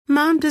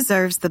Mom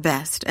deserves the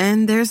best,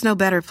 and there's no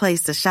better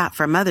place to shop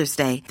for Mother's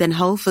Day than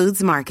Whole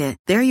Foods Market.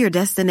 They're your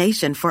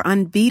destination for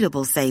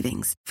unbeatable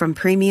savings, from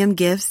premium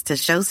gifts to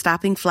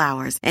show-stopping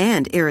flowers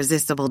and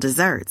irresistible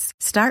desserts.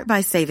 Start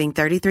by saving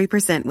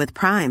 33% with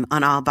Prime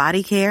on all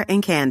body care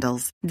and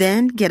candles.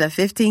 Then get a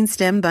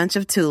 15-stem bunch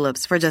of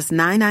tulips for just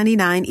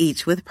 $9.99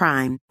 each with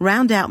Prime.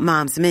 Round out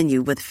Mom's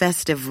menu with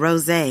festive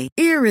rosé,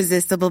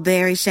 irresistible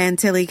berry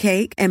chantilly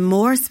cake, and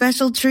more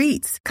special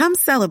treats. Come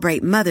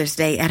celebrate Mother's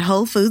Day at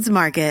Whole Foods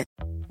Market.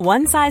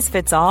 One size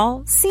fits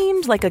all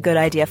seemed like a good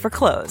idea for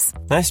clothes.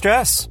 Nice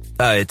dress.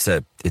 It's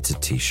a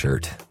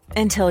t-shirt.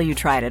 Until you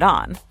tried it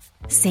on.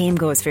 Same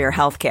goes for your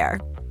healthcare.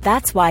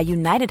 That's why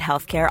United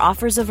Healthcare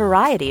offers a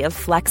variety of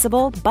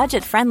flexible,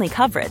 budget-friendly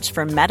coverage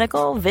for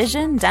medical,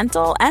 vision,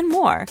 dental, and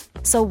more.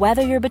 So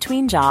whether you're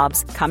between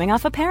jobs, coming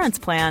off a parent's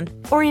plan,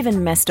 or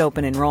even missed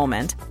open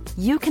enrollment,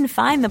 you can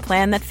find the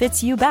plan that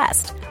fits you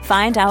best.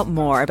 Find out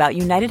more about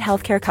United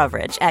Healthcare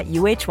coverage at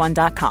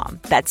uh1.com.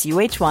 That's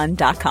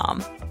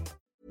uh1.com.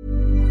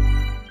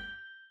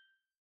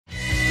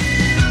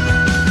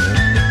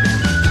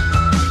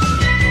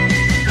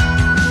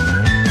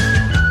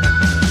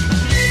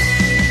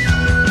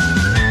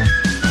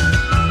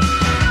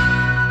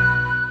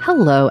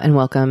 Hello and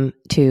welcome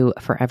to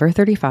Forever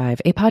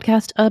 35, a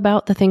podcast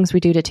about the things we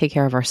do to take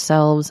care of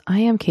ourselves. I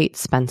am Kate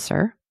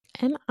Spencer.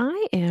 And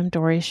I am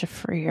Dory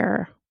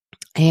Shafrir.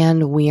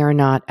 And we are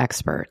not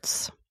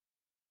experts.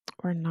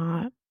 We're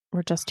not.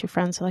 We're just two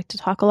friends who like to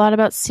talk a lot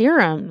about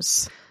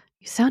serums.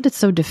 You sounded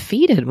so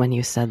defeated when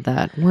you said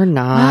that. We're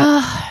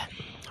not.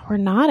 We're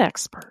not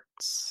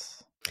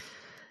experts.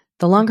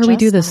 The longer we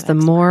do this, the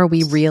more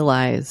we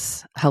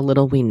realize how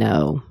little we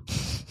know.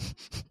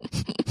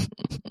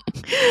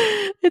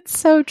 It's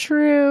so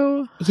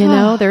true. You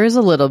know, there is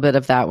a little bit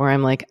of that where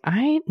I'm like,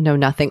 I know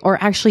nothing. Or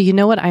actually, you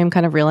know what I'm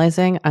kind of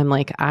realizing? I'm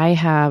like,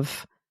 I'm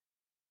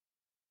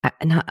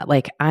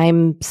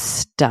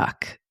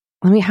stuck.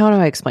 How do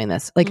I explain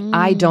this? Like,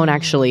 I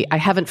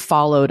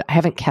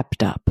haven't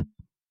kept up.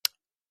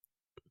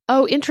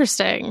 Oh,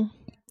 interesting.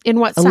 In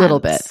what sense? A little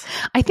bit.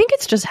 I think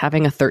it's just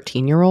having a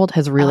 13-year-old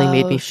has really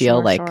made me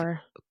feel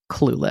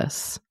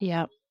clueless.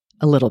 Yep.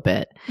 A little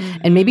bit.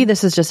 Mm-hmm. And maybe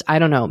this is just, I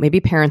don't know, maybe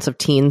parents of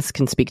teens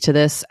can speak to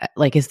this.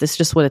 Like, is this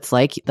just what it's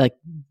like? Like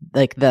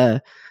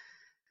the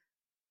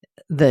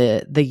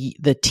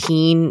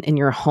teen in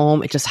your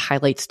home, it just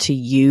highlights to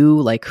you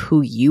like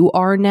who you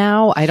are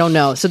now. I don't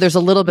know. So there's a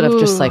little bit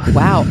of just like,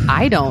 wow,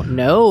 I don't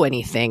know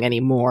anything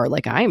anymore.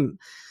 Like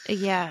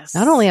yes.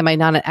 Not only am I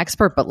not an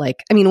expert, but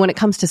like, I mean, when it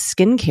comes to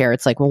skincare,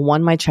 it's like, well,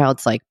 my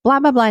child's like,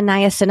 blah, blah, blah,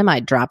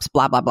 niacinamide drops,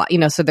 blah, blah, blah. You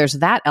know, so there's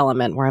that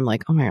element where I'm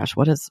like, oh my gosh,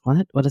 what is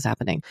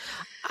happening?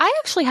 I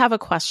actually have a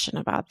question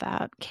about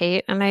that,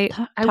 Kate. And I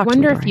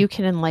wonder if you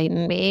can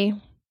enlighten me.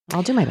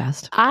 I'll do my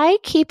best. I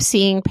keep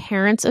seeing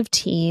parents of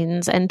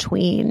teens and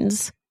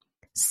tweens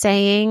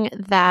saying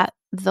that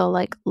the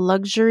like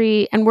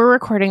luxury, and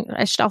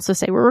I should also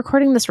say we're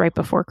recording this right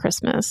before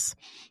Christmas.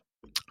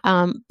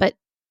 But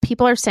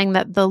people are saying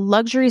that the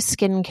luxury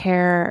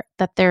skincare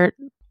that their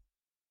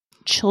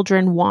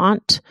children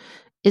want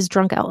is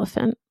Drunk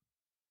Elephant.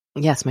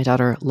 Yes, my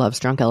daughter loves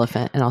Drunk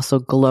Elephant and also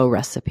Glow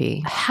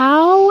Recipe.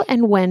 How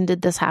and when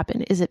did this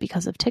happen? Is it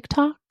because of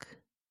TikTok?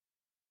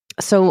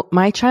 So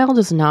my child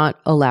is not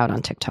allowed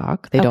on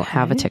TikTok. They don't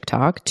have a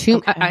TikTok.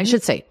 I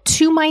should say,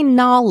 to my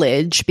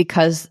knowledge,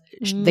 because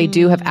they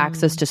do have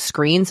access to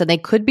screens and they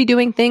could be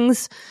doing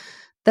things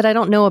that I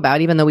don't know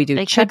about, even though we do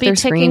they check their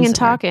screens. They could be ticking and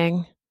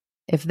talking.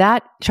 If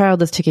that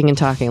child is ticking and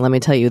talking, let me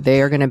tell you,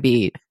 they are going to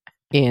be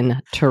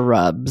in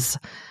rubs.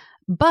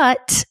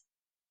 But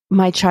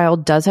my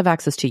child does have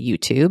access to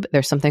YouTube.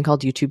 There's something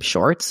called YouTube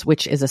Shorts,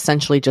 which is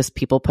essentially just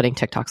people putting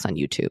TikToks on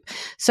YouTube.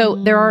 So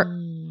there are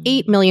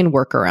 8 million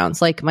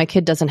workarounds. Like my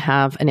kid doesn't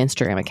have an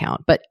Instagram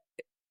account, but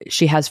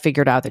she has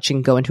figured out that she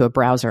can go into a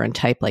browser and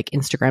type like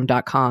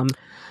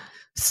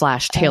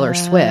Instagram.com/Taylor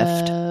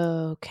Swift.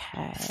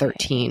 Okay.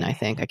 13, I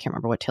think. I can't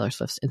remember what Taylor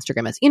Swift's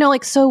Instagram is. You know,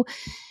 like, so,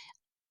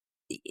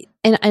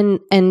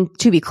 and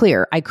to be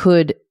clear, I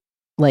could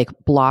like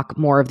block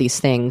more of these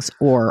things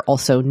or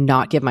also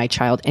not give my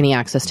child any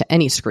access to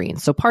any screen.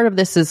 So part of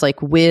this is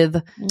like with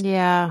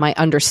my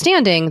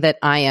understanding that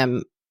I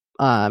am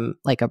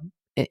like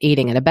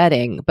aiding and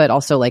abetting, but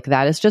also like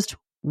that is just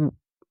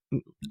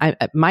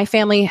my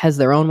family has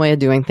their own way of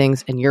doing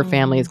things and your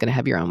family is going to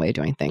have your own way of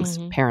doing things,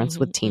 parents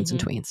with teens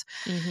and tweens.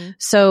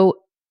 So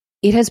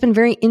it has been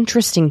very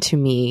interesting to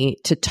me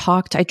to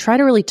I try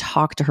to really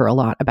talk to her a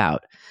lot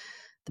about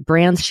the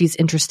brands she's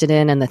interested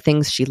in and the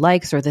things she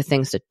likes or the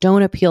things that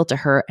don't appeal to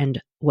her.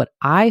 And what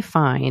I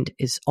find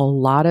is a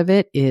lot of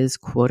it is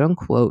quote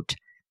unquote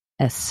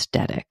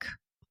aesthetic,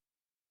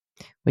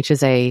 which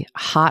is a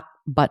hot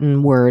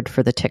button word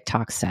for the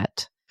TikTok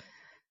set.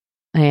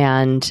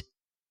 And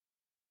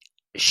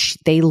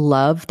they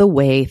love the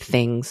way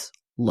things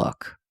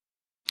look.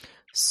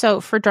 So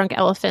for Drunk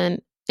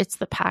Elephant, it's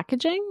the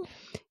packaging?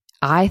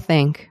 I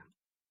think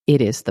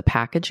it is the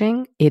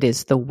packaging. It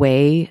is the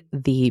way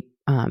the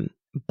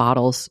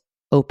bottles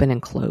open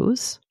and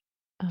close.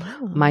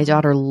 Oh. My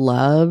daughter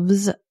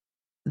loves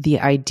the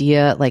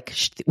idea, like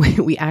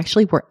we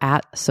actually were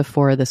at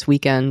Sephora this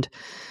weekend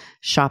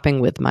shopping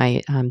with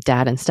my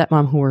dad and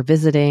stepmom who were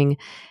visiting.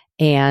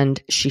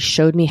 And she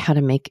showed me how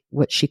to make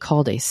what she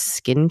called a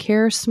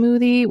skincare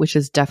smoothie, which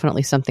is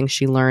definitely something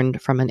she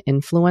learned from an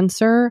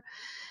influencer,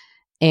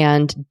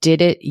 and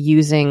did it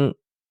using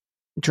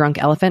Drunk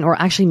Elephant, or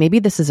actually maybe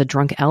this is a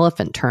Drunk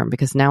Elephant term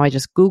because now I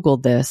just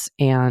Googled this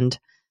and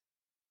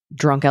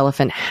Drunk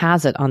Elephant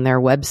has it on their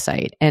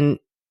website. And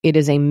it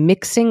is a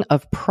mixing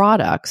of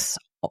products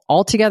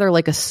all together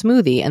like a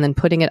smoothie and then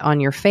putting it on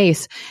your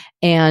face.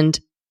 And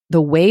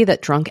the way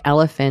that Drunk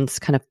Elephant's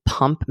kind of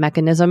pump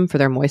mechanism for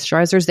their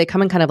moisturizers, they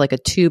come in kind of like a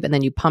tube and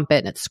then you pump it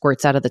and it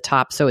squirts out of the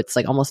top. So it's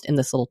like almost in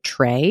this little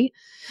tray.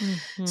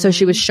 Mm-hmm. So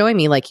she was showing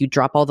me like you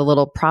drop all the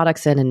little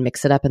products in and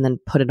mix it up and then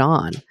put it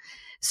on.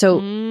 So,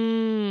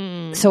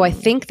 so I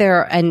think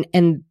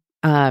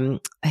I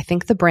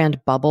think the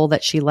brand Bubble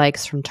that she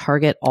likes from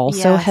Target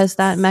also has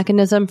that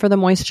mechanism for the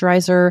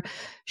moisturizer.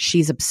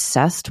 She's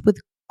obsessed with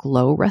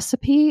Glow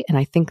Recipe. And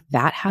I think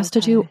that has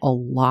to do a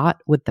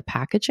lot with the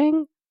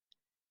packaging.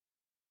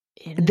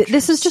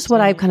 This is just what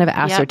I've kind of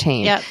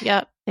ascertained.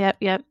 Yep.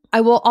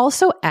 I will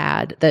also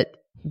add that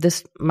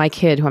my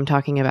kid who I'm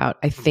talking about,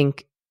 I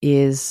think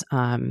is,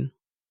 and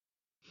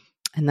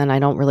then I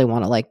don't really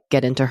want to like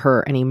get into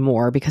her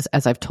anymore because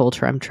as I've told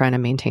her, I'm trying to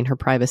maintain her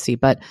privacy,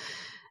 but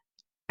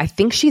I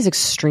think she's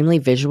extremely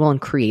visual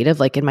and creative.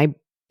 Like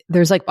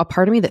there's like a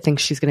part of me that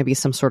thinks she's going to be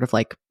some sort of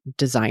like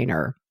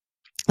designer.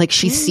 Like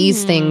she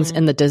sees things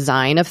in the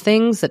design of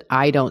things that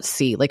I don't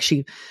see. Like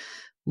she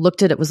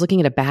was looking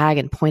at a bag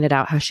and pointed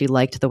out how she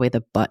liked the way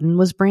the button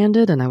was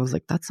branded. And I was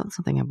like, that's not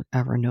something I would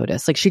ever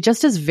notice. Like she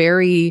just is she's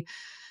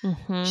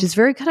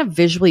very kind of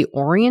visually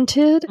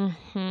oriented.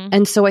 Mm-hmm.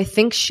 And so I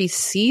think she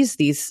sees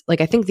these,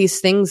 like, I think these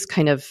things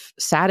kind of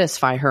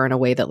satisfy her in a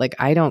way that like,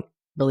 I don't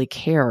really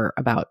care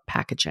about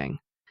packaging.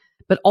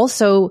 But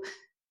also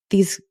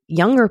these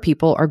younger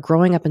people are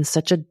growing up in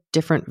such a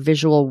different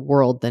visual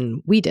world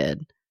than we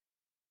did.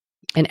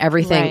 And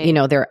everything,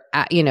 their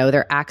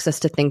access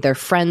to things, their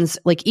friends,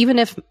 like even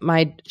if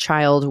my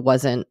child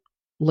wasn't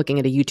looking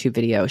at a YouTube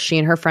video, she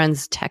and her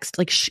friends text,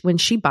 like when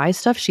she buys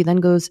stuff, she then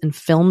goes and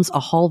films a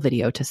haul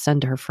video to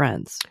send to her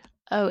friends.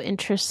 Oh,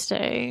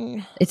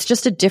 interesting. It's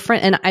just a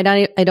different, and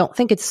I don't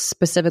think it's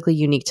specifically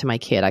unique to my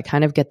kid. I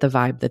kind of get the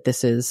vibe that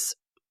this is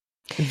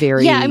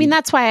very, I mean,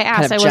 that's why I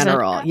asked. Kind of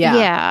general.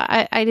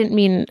 I didn't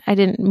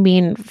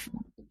mean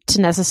to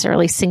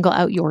necessarily single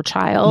out your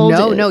child.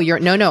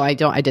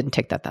 I didn't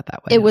take that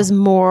way. It was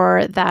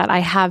more that I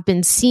have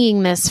been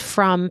seeing this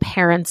from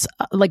parents,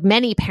 like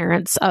many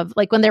parents of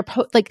like when they're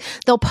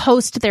they'll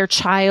post their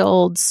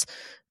child's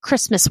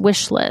Christmas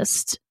wish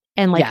list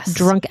and like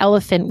Drunk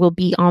Elephant will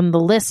be on the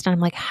list. And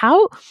I'm like,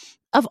 how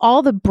of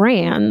all the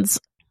brands,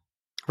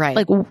 right?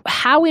 Like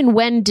how and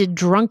when did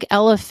Drunk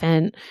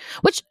Elephant,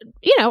 which,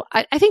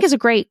 I think is a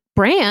great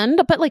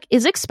brand, but like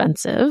is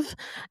expensive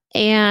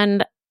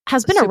and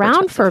has been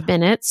around for a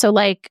minute. So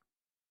like,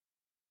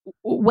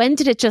 when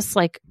did it just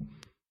like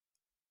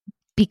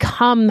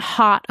become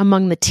hot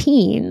among the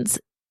teens?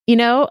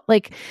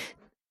 Like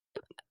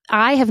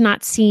I have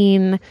not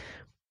seen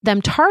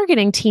them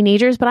targeting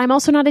teenagers, but I'm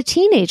also not a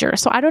teenager.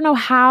 So I don't know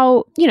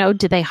how,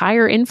 did they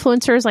hire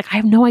influencers? Like I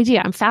have no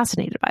idea. I'm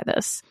fascinated by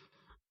this.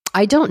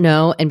 I don't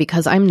know. And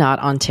because I'm not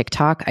on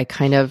TikTok, I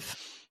kind of,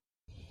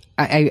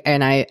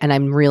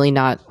 I'm really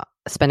not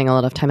spending a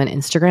lot of time on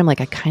Instagram. Like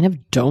I kind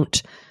of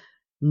don't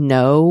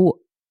know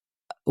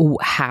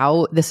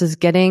how this is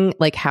getting,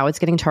 like how it's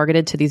getting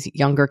targeted to these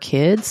younger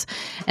kids.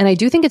 And I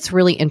do think it's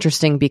really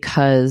interesting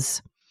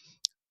because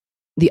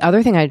the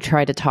other thing I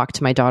tried to talk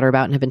to my daughter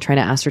about and have been trying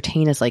to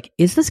ascertain is like,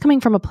 is this coming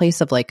from a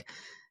place of like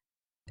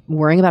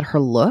worrying about her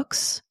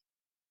looks?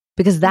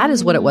 Because that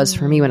is what it was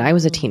for me when I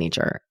was a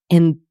teenager.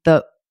 And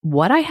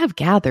what I have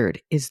gathered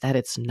is that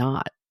it's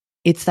not.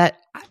 It's that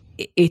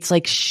it's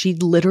like she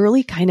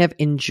literally kind of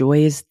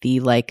enjoys the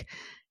like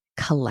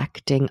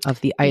collecting of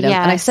the item.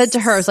 And I said to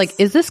her, I was like,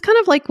 is this kind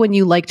of like when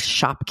you liked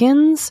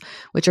Shopkins,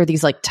 which are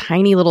these like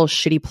tiny little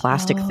shitty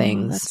plastic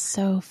things? That's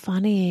so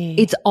funny.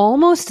 It's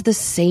almost the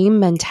same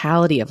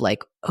mentality of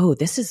like, oh,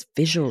 this is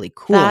visually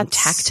cool and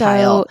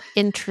tactile. So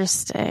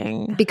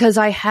interesting. Because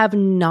I have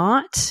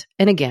not,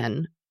 and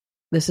again,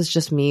 this is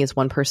just me as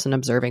one person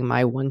observing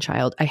my one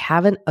child. I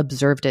haven't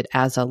observed it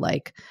as a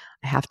like,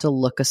 I have to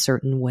look a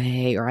certain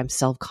way or I'm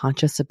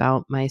self-conscious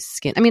about my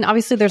skin. I mean,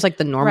 obviously there's like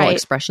the normal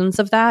expressions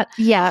of that.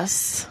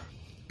 Yes.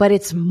 But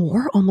it's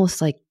more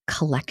almost like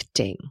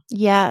collecting.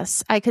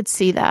 Yes, I could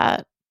see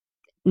that.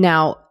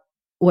 Now,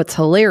 what's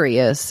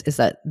hilarious is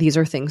that these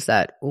are things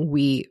that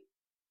we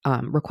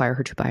require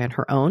her to buy on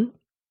her own.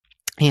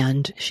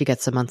 And she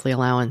gets a monthly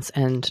allowance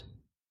and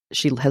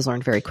she has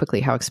learned very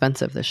quickly how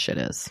expensive this shit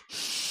is.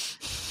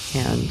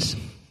 And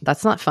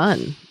that's not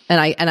fun.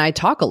 And I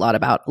talk a lot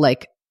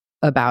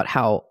about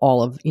how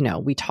all of,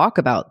 we talk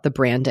about the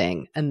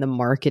branding and the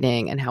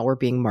marketing and how we're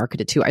being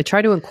marketed to. I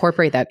try to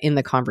incorporate that in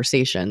the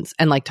conversations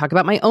and like talk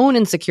about my own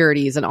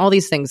insecurities and all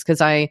these things because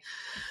I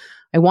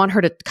want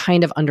her to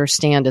kind of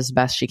understand as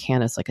best she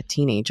can as like a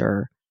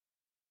teenager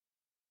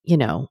you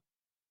know,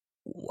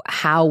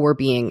 how we're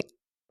being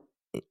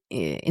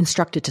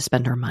instructed to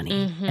spend our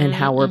money and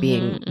how we're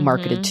being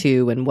marketed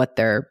to and what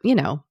they're, you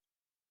know,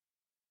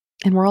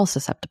 and we're all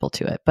susceptible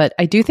to it. But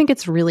I do think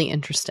it's really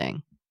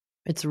interesting.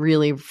 It's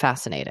really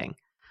fascinating.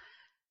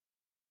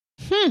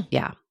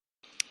 Yeah.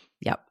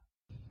 Yep.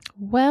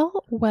 Well,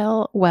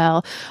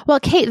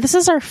 Kate, this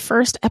is our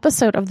first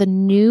episode of the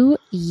new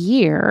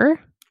year.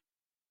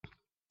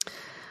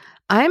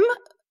 I'm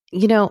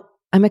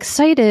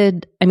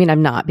excited. I mean,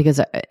 I'm not, because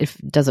it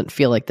doesn't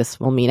feel like this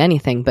will mean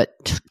anything,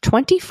 but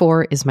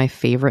 24 is my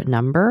favorite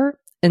number.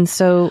 And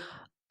so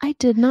I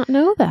did not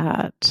know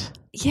that.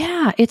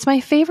 Yeah, it's my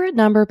favorite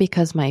number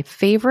because my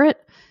favorite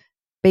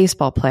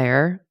baseball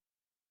player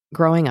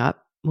growing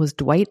up was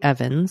Dwight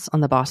Evans on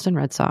the Boston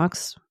Red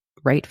Sox,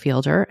 right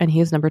fielder, and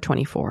he is number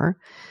 24.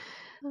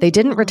 They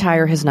didn't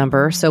retire his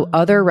number, so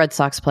other Red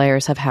Sox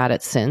players have had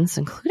it since,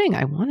 including,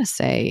 I want to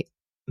say,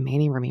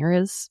 Manny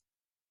Ramirez.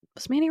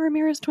 Was Manny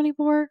Ramirez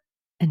 24?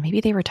 And maybe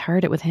they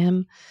retired it with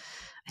him.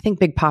 I think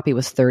Big Papi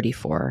was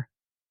 34.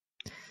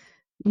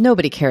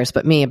 Nobody cares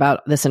but me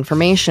about this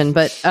information.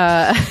 But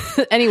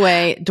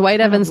anyway,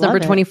 Dwight Evans, number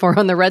 24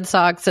 on the Red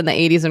Sox in the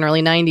 80s and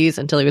early 90s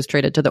until he was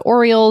traded to the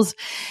Orioles.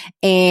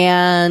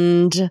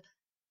 And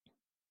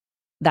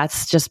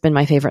that's just been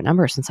my favorite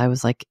number since I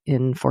was like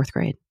in 4th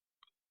grade.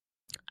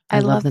 I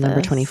love the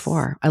number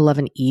 24. I love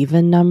an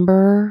even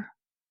number.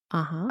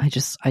 I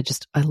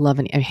love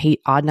I hate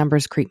odd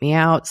numbers, creep me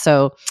out.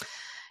 So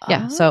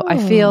yeah, so I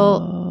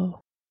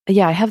feel,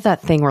 I have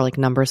that thing where like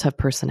numbers have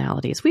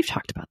personalities. We've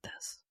talked about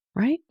this,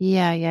 right?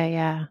 Yeah.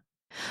 Yeah.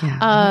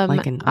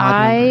 Like an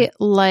odd number.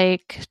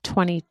 Like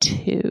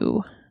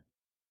 22.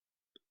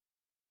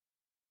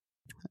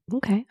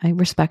 Okay. I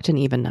respect an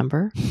even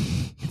number.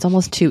 It's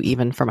almost too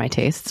even for my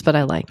tastes, but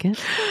I like it.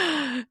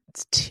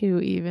 It's too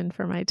even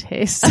for my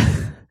taste.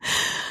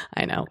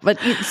 I know. But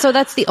so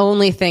that's the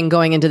only thing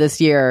going into this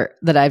year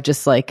that I've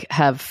just like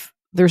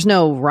there's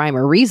no rhyme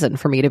or reason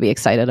for me to be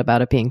excited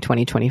about it being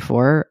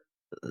 2024.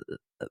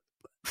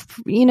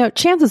 You know,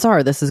 chances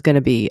are this is going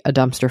to be a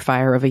dumpster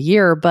fire of a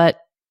year, but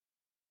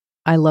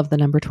I love the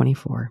number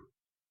 24.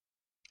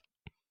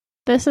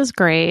 This is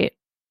great.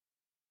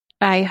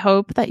 I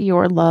hope that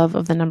your love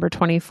of the number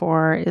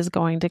 24 is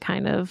going to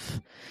kind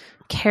of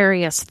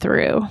carry us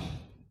through.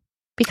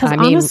 Because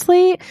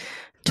honestly,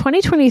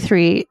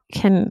 2023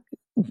 can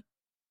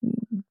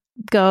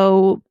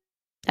go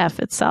F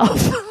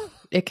itself.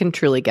 It can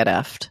truly get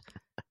F'd.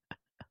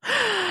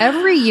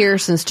 Every year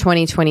since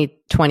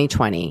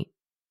 2020,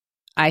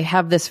 I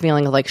have this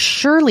feeling of like,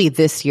 surely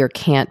this year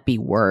can't be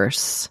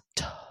worse.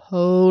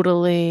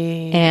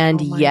 Totally.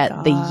 And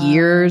yet the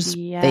years,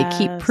 they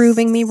keep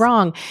proving me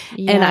wrong.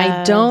 Yes. And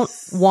I don't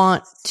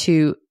want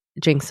to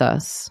jinx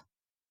us,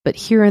 but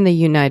here in the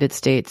United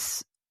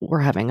States, we're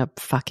having a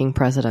fucking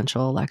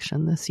presidential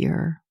election this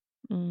year.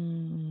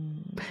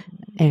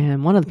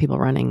 And one of the people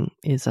running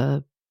is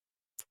a,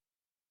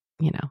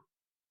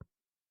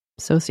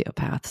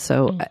 sociopath.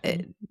 So,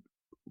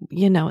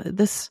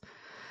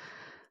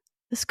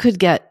 this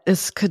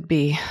could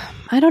be,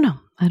 I don't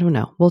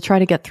know. We'll try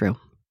to get through.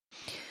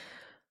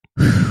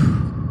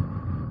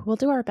 We'll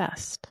do our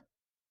best.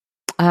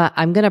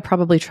 I'm going to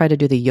probably try to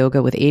do the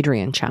Yoga with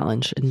Adriene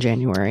challenge in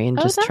January and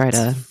just try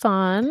to.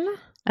 Fun.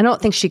 I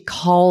don't think she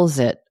calls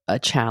it a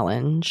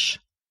challenge,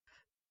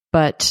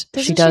 but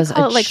she does. She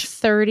call it like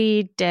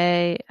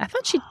 30-day. I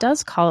thought she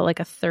does call it like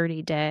a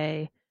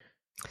 30-day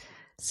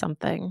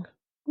something.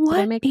 What,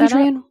 did I make Adriene?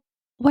 That up?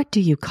 What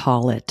do you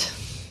call it?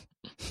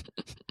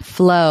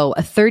 Flow,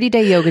 a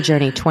 30-day yoga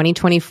journey,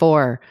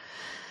 2024.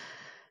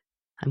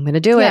 I'm going to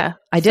do it.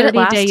 I did it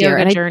last year.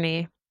 Yoga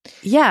journey.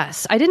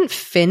 Yes, I didn't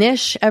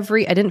finish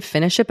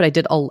it, but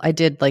I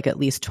did like at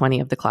least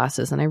 20 of the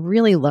classes, and I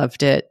really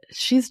loved it.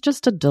 She's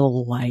just a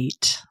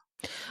delight.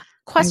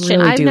 Question: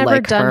 I've never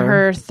done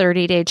her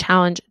 30-day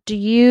challenge.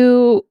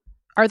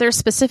 Are there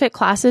specific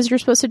classes you're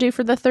supposed to do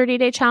for the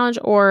 30-day challenge,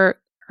 or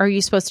are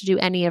you supposed to do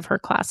any of her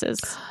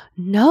classes?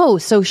 No.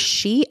 So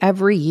she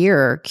every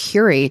year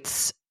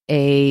curates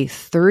a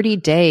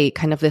 30-day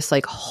kind of this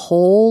like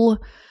whole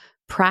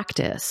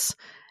practice,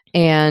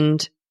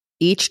 and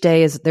each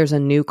day there's a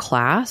new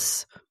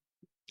class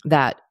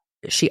that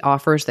she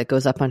offers that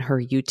goes up on her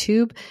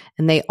YouTube,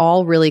 and they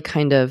all really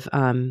kind of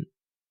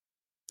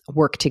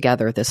work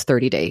together, this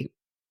 30-day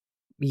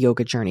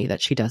yoga journey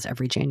that she does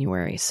every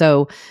January.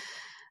 So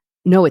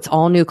no, it's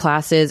all new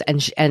classes,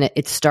 and she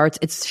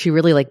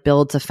really like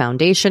builds a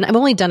foundation. I've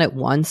only done it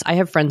once. I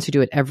have friends who do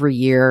it every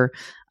year.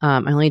 I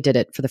only did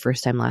it for the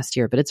first time last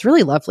year, but it's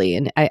really lovely.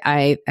 And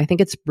I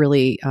think it's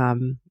really,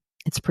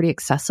 it's pretty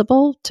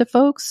accessible to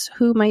folks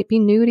who might be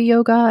new to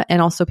yoga,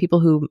 and also people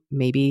who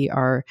maybe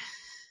are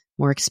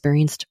more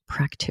experienced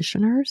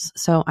practitioners.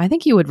 So I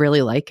think you would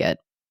really like it.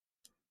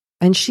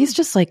 And she's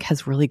just like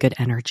has really good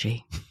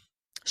energy.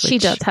 She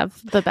does have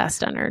the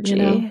best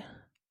energy.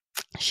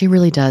 She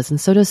really does. And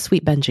so does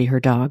Sweet Benji, her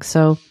dog.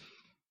 So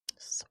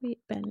Sweet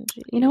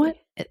Benji. You know what?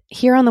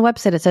 Here on the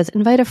website, it says,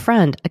 invite a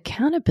friend.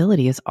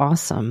 Accountability is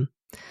awesome.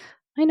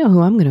 I know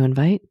who I'm going to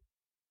invite.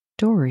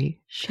 Dory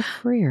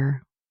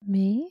Shafrir.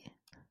 Me?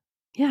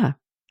 Yeah.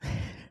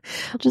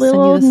 I'll just send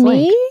you this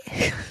link.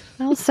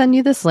 I'll send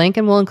you this link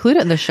and we'll include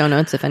it in the show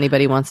notes if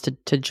anybody wants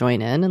to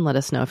join in and let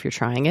us know if you're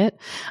trying it.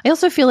 I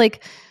also feel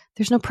like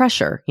there's no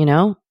pressure, you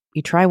know?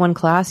 You try one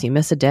class, you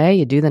miss a day,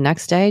 you do the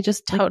next day.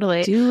 Just totally.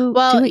 Like, do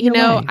it you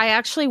know, way. I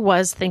actually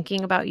was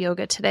thinking about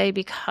yoga today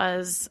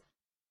because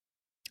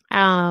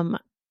I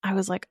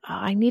was like,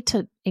 I need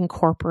to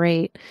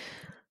incorporate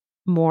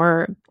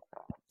more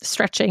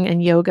stretching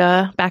and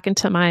yoga back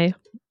into my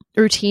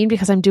routine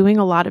because I'm doing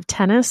a lot of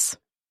tennis.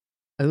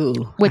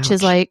 Ooh, which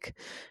is like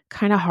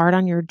kind of hard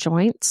on your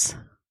joints.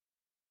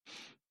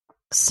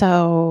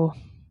 So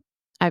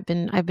I've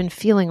been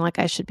feeling like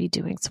I should be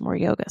doing some more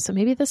yoga. So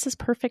maybe this is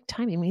perfect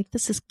timing. Maybe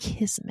this is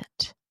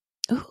kismet.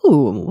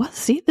 Ooh, well,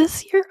 see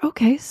this year?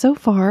 Okay, so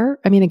far.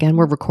 I mean, again,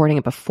 we're recording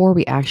it before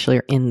we actually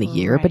are in the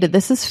year, but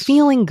this is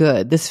feeling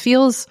good. This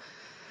feels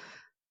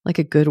like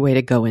a good way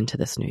to go into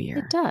this new year.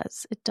 It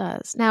does. It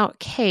does. Now,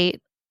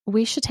 Kate,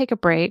 we should take a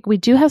break. We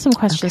do have some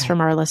questions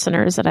from our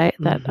listeners that I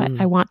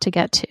want to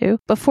get to.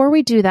 Before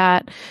we do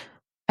that,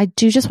 I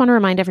do just want to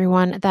remind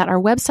everyone that our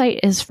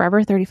website is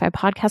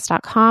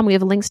forever35podcast.com. We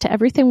have links to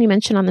everything we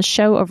mentioned on the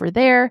show over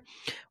there.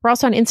 We're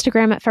also on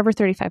Instagram at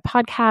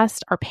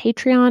forever35podcast. Our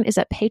Patreon is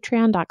at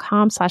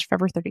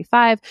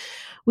patreon.com/forever35.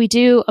 We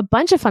do a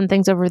bunch of fun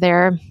things over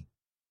there.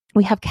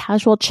 We have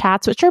casual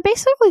chats, which are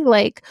basically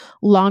like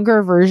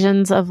longer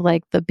versions of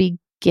like the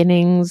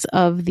beginnings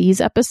of these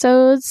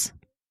episodes.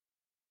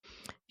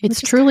 It's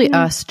truly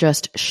us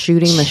just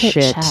shooting the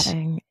shit.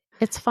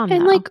 It's fun.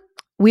 And like,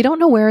 we don't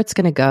know where it's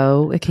going to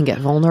go. It can get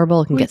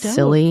vulnerable. It can get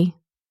silly.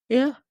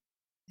 Yeah.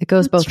 It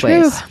goes both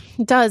ways.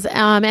 It does.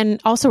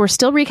 And also we're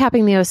still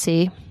recapping the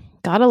OC.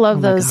 Gotta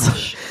love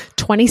those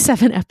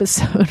 27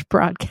 episode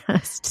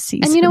broadcast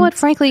seasons. And you know what?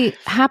 Frankly,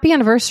 happy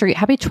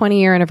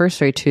 20-year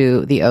anniversary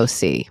to the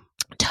OC.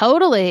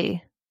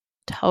 Totally.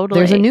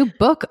 There's a new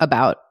book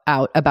out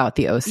about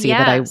the OC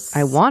that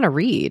I want to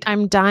read.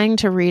 I'm dying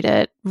to read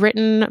it.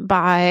 Written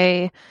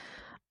by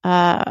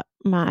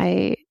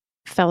my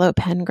fellow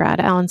Penn grad,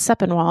 Alan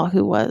Sepinwall,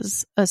 who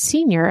was a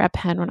senior at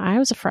Penn when I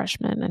was a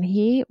freshman, and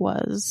he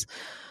was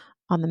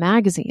on the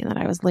magazine that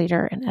I was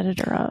later an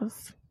editor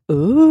of.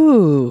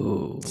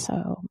 Ooh.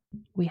 So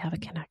we have a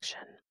connection.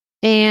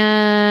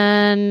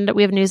 And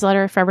we have a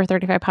newsletter,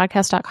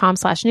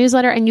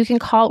 forever35podcast.com/newsletter. And you can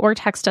call or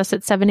text us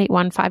at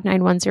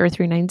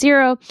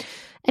 781-591-0390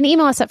 and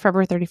email us at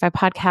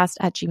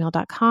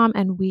forever35podcast@gmail.com.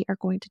 And we are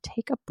going to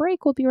take a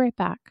break. We'll be right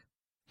back.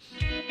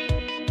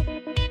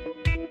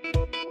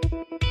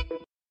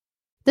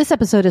 This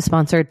episode is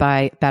sponsored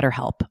by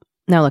BetterHelp.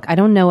 Now, look, I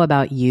don't know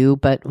about you,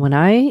 but when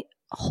I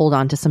hold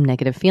on to some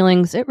negative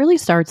feelings, it really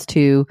starts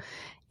to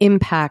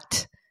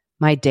impact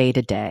my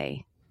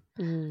day-to-day.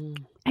 I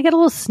get a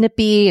little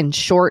snippy and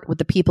short with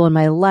the people in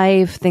my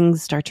life.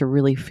 Things start to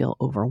really feel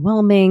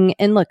overwhelming.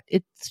 And look,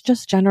 it's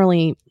just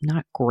generally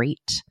not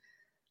great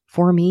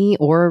for me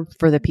or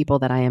for the people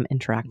that I am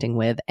interacting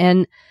with.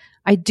 And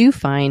I do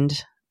find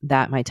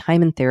that my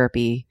time in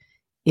therapy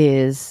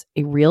is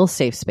a real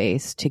safe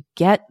space to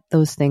get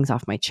those things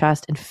off my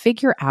chest and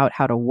figure out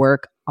how to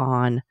work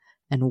on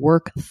and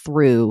work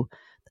through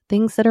the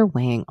things that are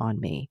weighing on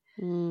me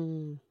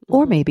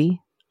or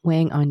maybe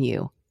weighing on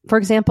you. For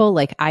example,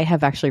 like I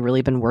have actually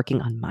really been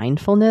working on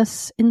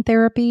mindfulness in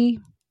therapy.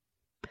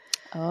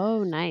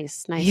 Oh,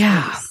 nice. Yeah.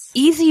 Nice.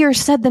 Easier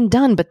said than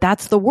done, but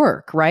that's the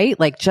work, right?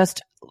 Like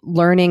just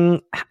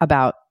learning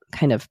about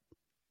kind of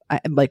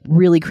like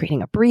really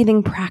creating a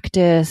breathing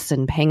practice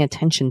and paying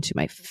attention to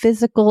my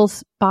physical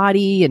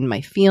body and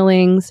my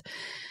feelings.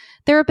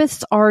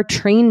 Therapists are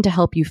trained to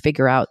help you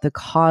figure out the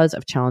cause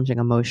of challenging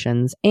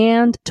emotions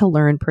and to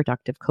learn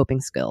productive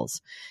coping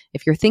skills.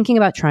 If you're thinking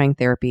about trying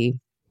therapy,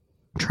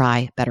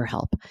 try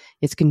BetterHelp.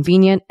 It's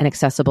convenient and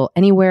accessible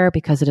anywhere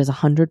because it is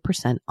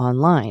 100%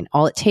 online.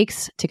 All it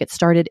takes to get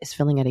started is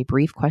filling out a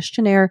brief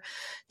questionnaire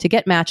to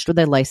get matched with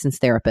a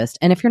licensed therapist.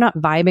 And if you're not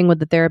vibing with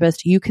the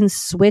therapist, you can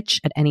switch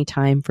at any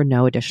time for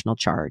no additional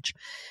charge.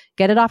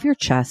 Get it off your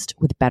chest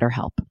with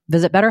BetterHelp.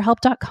 Visit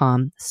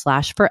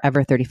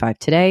BetterHelp.com/forever35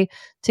 today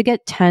to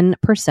get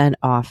 10%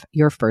 off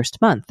your first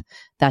month.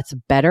 That's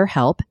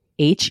BetterHelp,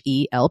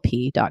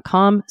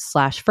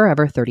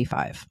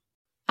 HELP.com/forever35.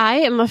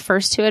 I am the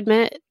first to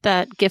admit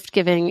that gift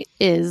giving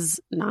is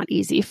not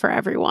easy for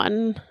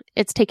everyone.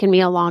 It's taken me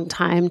a long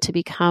time to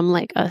become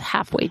like a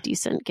halfway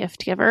decent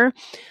gift giver.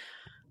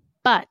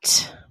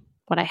 But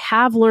what I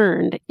have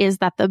learned is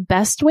that the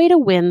best way to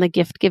win the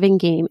gift giving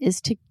game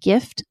is to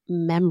gift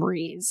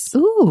memories.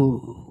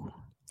 Ooh.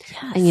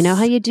 Yes. And you know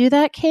how you do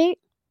that, Kate?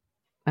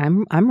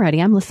 I'm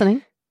ready. I'm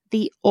listening.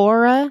 The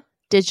Aura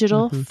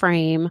digital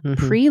frame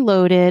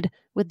preloaded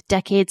with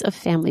decades of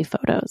family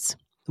photos.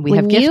 We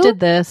have gifted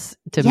this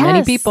to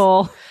many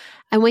people.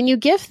 And when you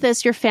gift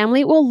this, your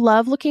family will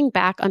love looking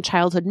back on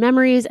childhood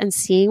memories and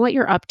seeing what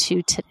you're up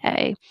to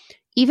today.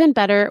 Even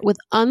better, with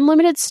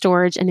unlimited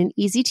storage and an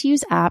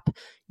easy-to-use app,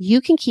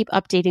 you can keep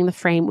updating the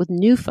frame with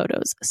new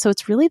photos. So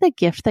it's really the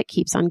gift that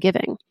keeps on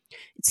giving.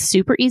 It's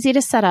super easy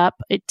to set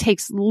up. It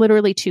takes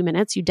literally 2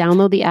 minutes. You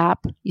download the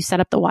app, you set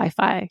up the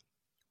Wi-Fi.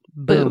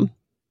 Boom.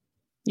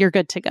 You're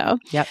good to go.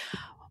 Yep.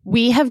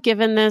 We have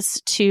given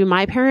this to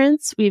my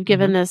parents. We've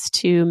given this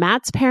to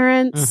Matt's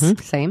parents.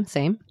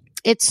 Same.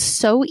 It's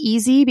so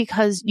easy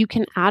because you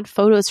can add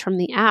photos from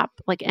the app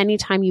like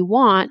anytime you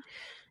want.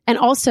 And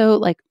also,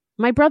 like,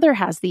 my brother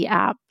has the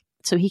app,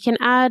 so he can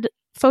add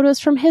photos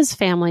from his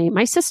family.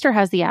 My sister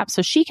has the app,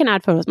 so she can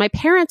add photos. My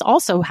parents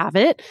also have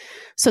it,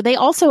 so they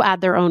also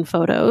add their own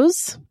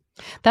photos.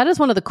 That is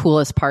one of the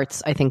coolest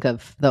parts, I think,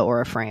 of the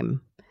Aura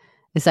Frame,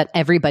 is that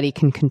everybody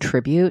can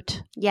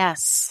contribute.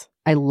 Yes.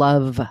 I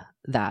love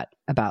that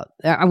about,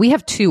 we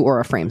have 2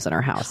 Aura Frames in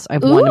our house. I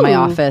have one in my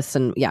office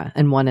and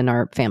one in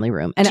our family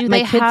room. And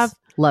my kids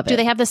love it. Do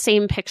they have the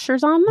same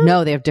pictures on them?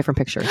 No, they have different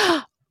pictures.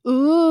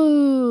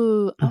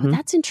 Ooh. Oh,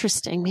 that's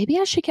interesting. Maybe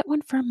I should get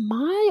one for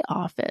my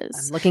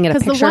office. I'm looking at a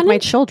picture of my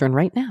children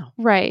right now.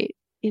 Right.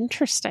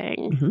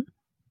 Interesting.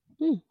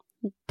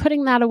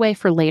 Putting that away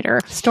for later.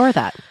 Store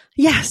that.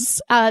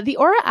 Yes. The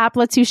Aura app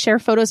lets you share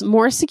photos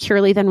more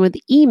securely than with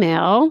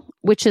email,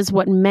 which is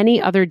what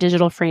many other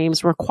digital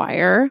frames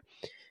require.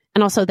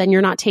 And also then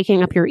you're not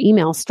taking up your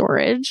email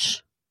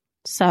storage.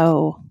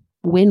 So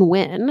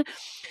win-win.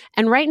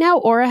 And right now,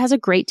 Aura has a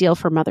great deal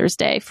for Mother's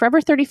Day. Forever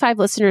 35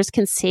 listeners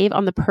can save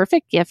on the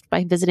perfect gift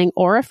by visiting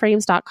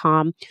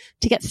auraframes.com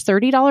to get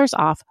 $30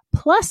 off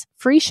plus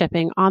free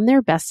shipping on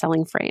their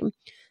best-selling frame.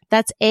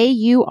 That's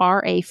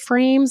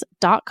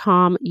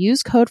auraframes.com.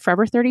 Use code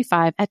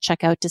Forever35 at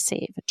checkout to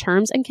save.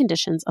 Terms and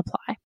conditions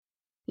apply.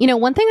 You know,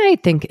 one thing I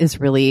think is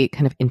really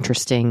kind of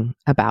interesting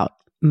about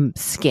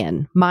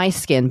skin, my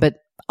skin, but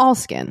all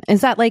skin,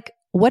 is that like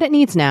what it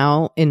needs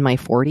now in my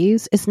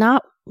 40s is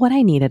not what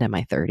I needed in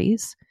my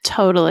 30s.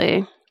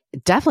 Totally.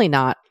 Definitely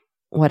not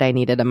what I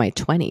needed in my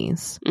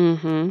 20s.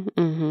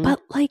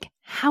 But like,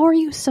 how are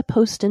you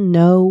supposed to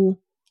know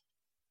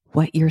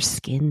what your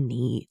skin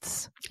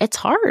needs? It's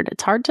hard.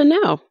 It's hard to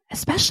know.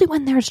 Especially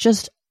when there's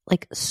just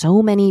like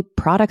so many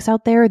products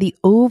out there. The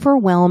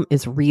overwhelm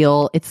is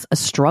real. It's a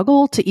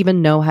struggle to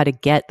even know how to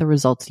get the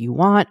results you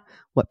want,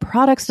 what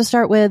products to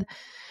start with.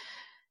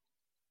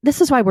 This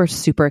is why we're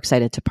super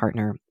excited to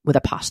partner with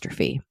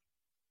Apostrophe.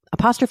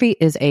 Apostrophe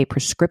is a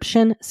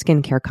prescription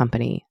skincare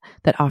company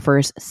that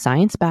offers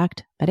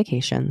science-backed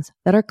medications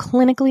that are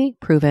clinically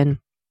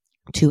proven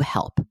to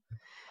help.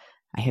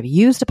 I have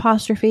used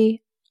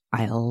Apostrophe.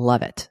 I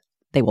love it.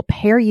 They will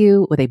pair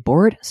you with a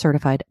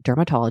board-certified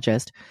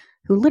dermatologist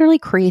who literally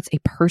creates a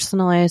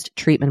personalized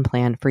treatment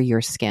plan for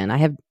your skin. I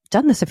have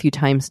done this a few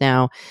times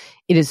now.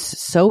 It is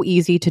so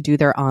easy to do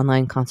their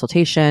online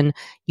consultation.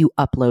 You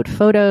upload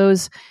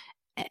photos.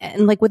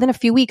 And like within a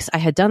few weeks, I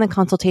had done the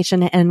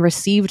consultation and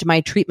received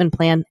my treatment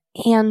plan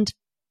and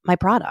my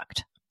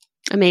product.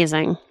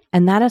 Amazing.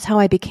 And that is how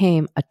I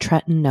became a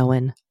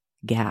tretinoin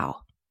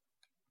gal.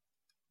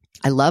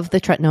 I love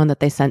the tretinoin that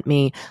they sent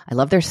me. I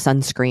love their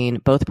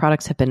sunscreen. Both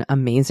products have been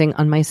amazing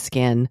on my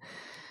skin.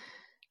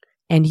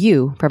 And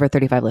you, Forever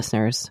 35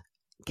 listeners,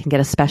 can get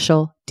a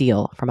special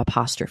deal from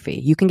Apostrophe.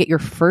 You can get your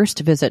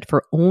first visit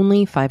for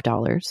only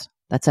 $5.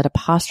 That's at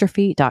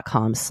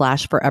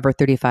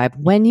apostrophe.com/forever35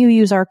 when you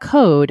use our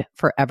code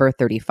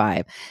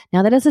forever35.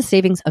 Now that is a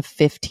savings of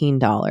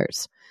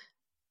 $15.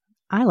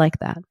 I like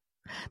that.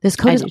 This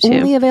code is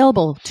only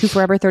available to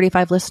Forever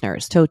 35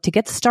 listeners. So to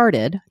get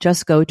started,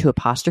 just go to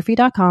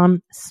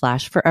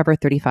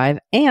apostrophe.com/forever35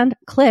 and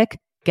click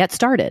Get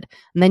Started.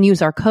 And then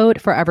use our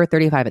code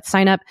forever35 at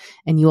sign up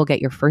and you will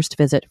get your first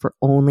visit for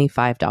only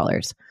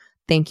 $5.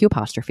 Thank you,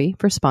 Apostrophe,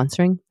 for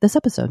sponsoring this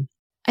episode.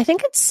 I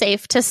think it's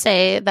safe to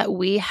say that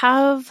we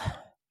have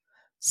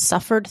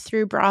suffered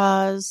through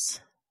bras.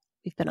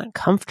 We've been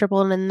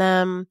uncomfortable in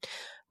them.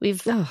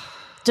 We've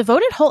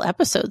devoted whole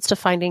episodes to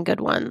finding good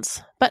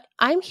ones. But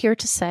I'm here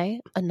to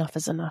say enough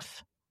is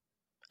enough.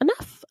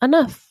 Enough.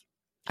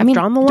 I mean,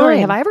 drawn the line. Dory,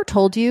 have I ever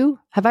told you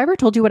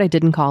what I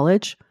did in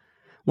college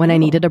when I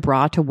needed a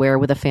bra to wear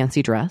with a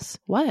fancy dress?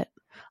 What?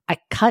 I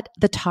cut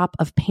the top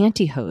of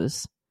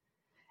pantyhose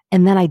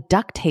and then I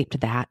duct taped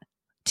that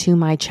to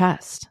my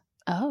chest.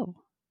 Oh.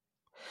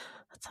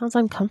 Sounds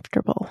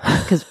uncomfortable.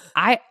 Because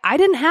I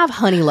didn't have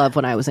Honey Love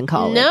when I was in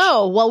college.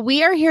 No. Well,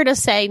 we are here to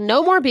say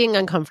no more being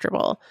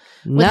uncomfortable.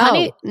 With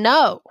Honey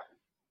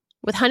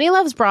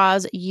Love's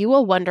bras, you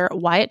will wonder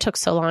why it took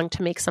so long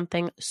to make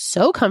something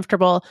so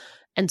comfortable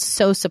and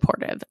so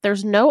supportive.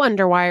 There's no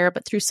underwire,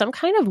 but through some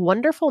kind of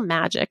wonderful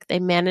magic, they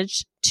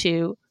managed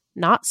to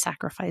not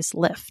sacrifice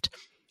lift,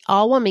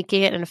 all while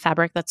making it in a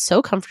fabric that's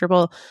so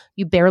comfortable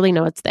you barely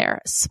know it's there,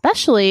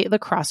 especially the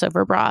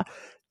crossover bra.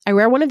 I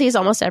wear one of these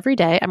almost every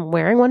day. I'm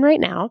wearing one right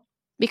now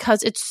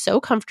because it's so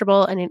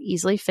comfortable and it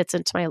easily fits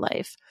into my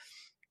life.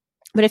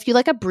 But if you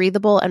like a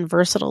breathable and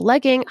versatile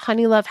legging,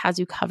 Honey Love has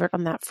you covered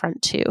on that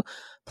front too.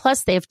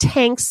 Plus, they have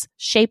tanks,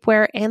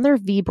 shapewear, and their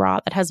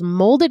V-bra that has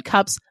molded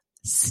cups,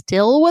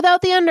 still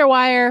without the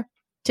underwire,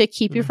 to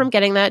keep you from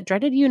getting that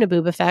dreaded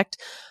uniboob effect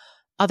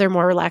other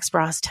more relaxed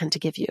bras tend to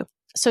give you.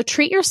 So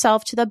treat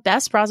yourself to the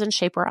best bras and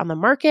shapewear on the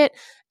market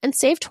and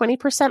save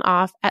 20%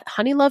 off at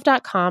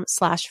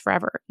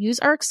honeylove.com/forever. Use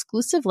our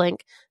exclusive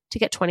link to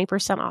get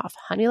 20% off,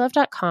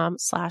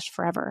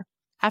 honeylove.com/forever.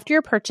 After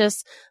your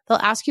purchase, they'll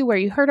ask you where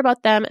you heard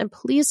about them, and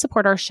please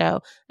support our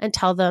show and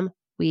tell them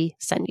we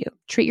send you.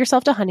 Treat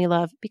yourself to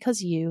Honeylove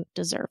because you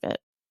deserve it.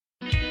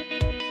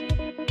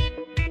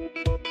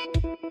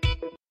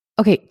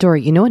 Okay,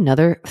 Dory, you know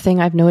another thing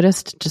I've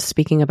noticed, just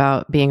speaking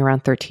about being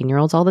around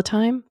 13-year-olds all the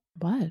time?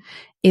 What?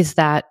 Is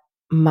that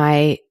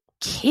my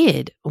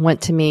kid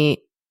went to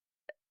me,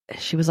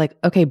 she was like,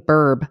 okay,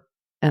 burb.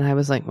 And I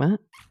was like, what?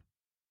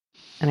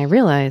 And I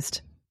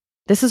realized,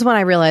 this is when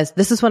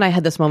I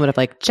had this moment of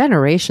like,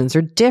 generations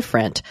are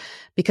different,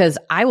 because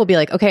I will be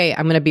like, okay,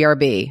 I'm going to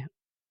BRB.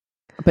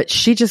 But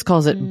she just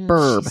calls it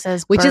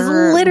burb, which is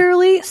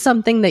literally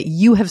something that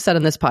you have said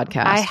on this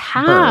podcast. I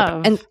have.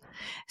 Burb. And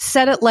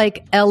said it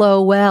like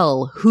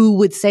LOL. Who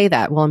would say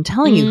that? Well, I'm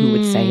telling you who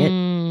would say it.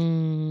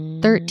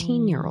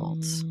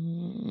 13-year-olds.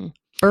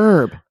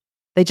 Burb.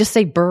 They just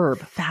say burb.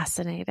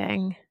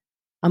 Fascinating.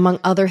 Among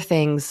other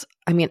things,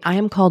 I mean, I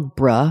am called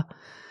bruh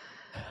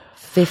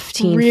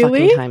 15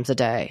 fucking times a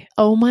day.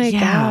 Oh my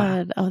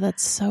God. Oh,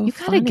 that's so You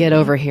gotta get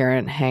over here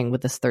and hang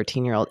with this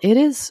 13-year-old. It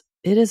is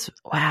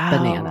wow.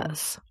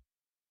 bananas.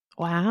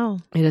 Wow.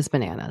 It is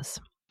bananas.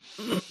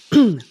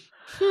 Okay.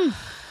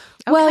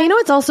 Well, you know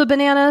what's also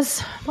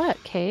bananas?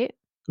 What, Kate?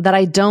 That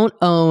I don't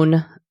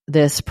own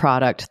this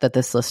product that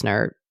this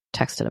listener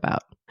texted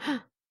about.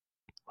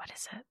 What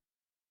is it?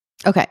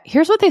 Okay,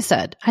 here's what they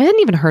said. I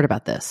hadn't even heard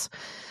about this.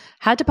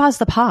 Had to pause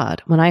the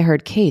pod when I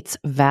heard Kate's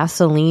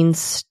Vaseline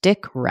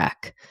stick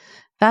wreck.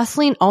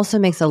 Vaseline also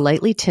makes a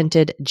lightly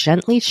tinted,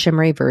 gently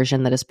shimmery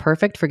version that is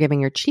perfect for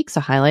giving your cheeks a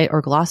highlight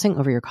or glossing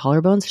over your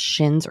collarbones,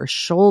 shins, or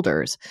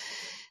shoulders.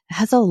 It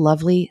has a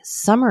lovely,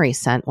 summery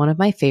scent, one of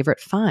my favorite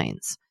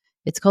finds.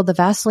 It's called the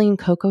Vaseline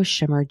Cocoa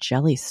Shimmer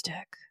Jelly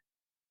Stick.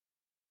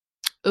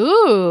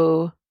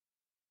 Ooh.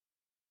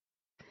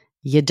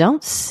 You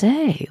don't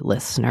say,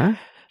 listener.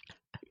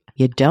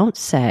 You don't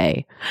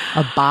say.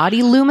 A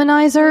body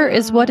luminizer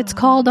is what it's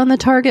called on the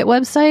Target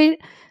website.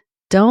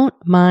 Don't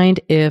mind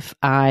if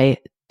I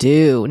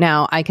do.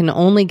 Now, I can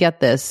only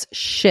get this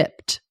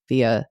shipped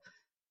via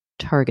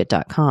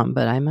Target.com,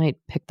 but I might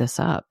pick this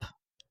up.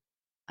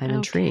 I'm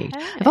intrigued.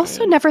 I've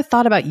also never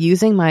thought about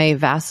using my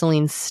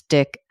Vaseline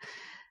stick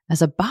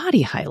as a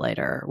body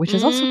highlighter, which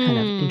is also kind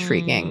of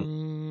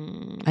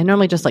intriguing. I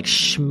normally just like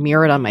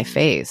smear it on my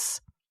face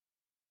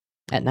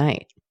at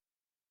night.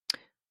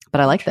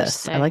 But I like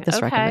this. I like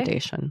this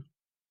recommendation.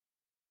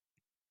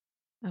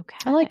 Okay.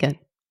 I like it.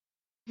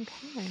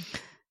 Okay.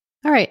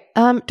 All right.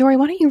 Dory,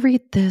 why don't you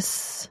read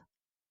this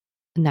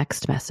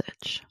next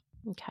message?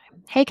 Okay.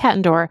 Hey, Kat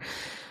and Dor.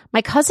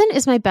 My cousin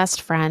is my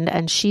best friend,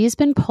 and she's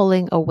been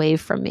pulling away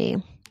from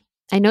me.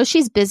 I know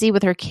she's busy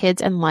with her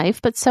kids and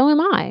life, but so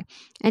am I.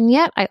 And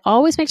yet I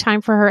always make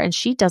time for her, and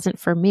she doesn't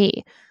for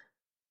me.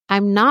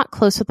 I'm not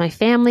close with my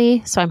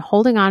family, so I'm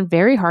holding on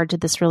very hard to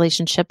this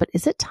relationship, but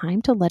is it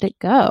time to let it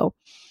go?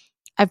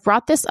 I've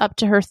brought this up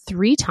to her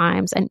 3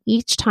 times, and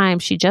each time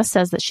she just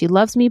says that she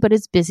loves me but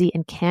is busy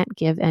and can't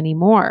give any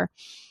more.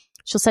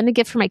 She'll send a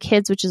gift for my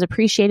kids, which is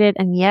appreciated,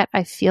 and yet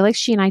I feel like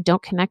she and I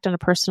don't connect on a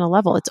personal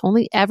level. It's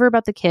only ever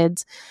about the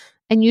kids,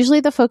 and usually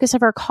the focus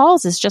of our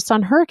calls is just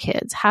on her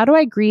kids. How do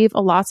I grieve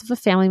a loss of a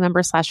family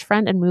member /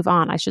 friend and move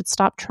on? I should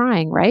stop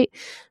trying, right?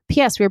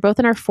 P.S. We are both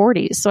in our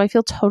 40s, so I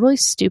feel totally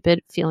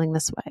stupid feeling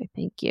this way.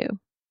 Thank you.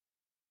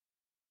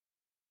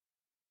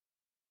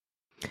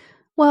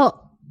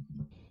 Well,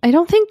 I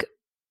don't think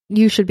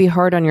you should be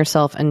hard on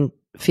yourself and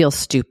feel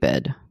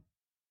stupid.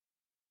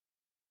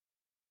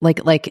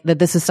 Like that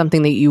this is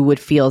something that you would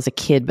feel as a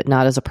kid, but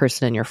not as a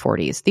person in your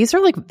 40s.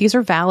 These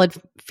are valid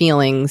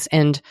feelings,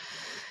 and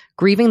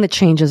grieving the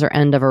changes or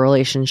end of a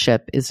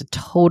relationship is a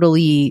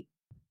totally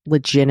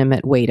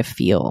legitimate way to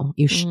feel.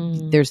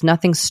 There's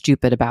nothing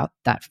stupid about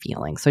that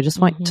feeling. So I just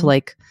want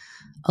to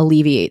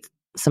alleviate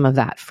some of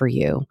that for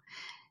you.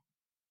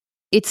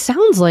 It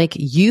sounds like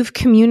you've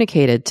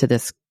communicated to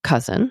this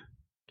cousin,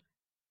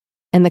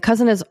 and the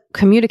cousin has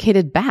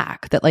communicated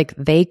back that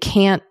they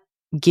can't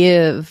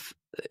give,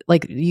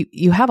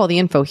 you have all the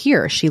info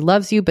here. She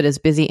loves you, but is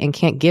busy and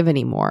can't give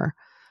anymore.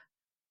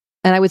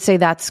 And I would say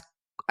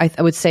I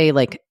would say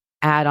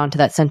add on to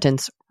that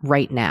sentence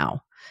right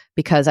now,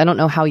 because I don't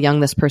know how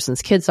young this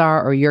person's kids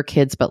are or your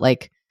kids, but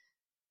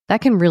that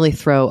can really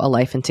throw a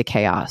life into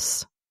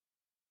chaos.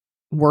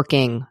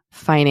 Working,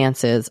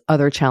 finances,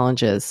 other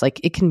challenges,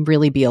 it can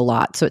really be a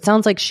lot. So it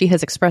sounds like she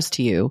has expressed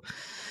to you,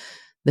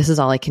 this is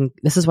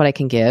what I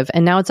can give.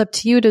 And now it's up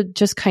to you to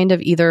just kind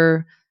of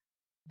either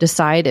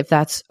decide if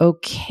that's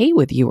okay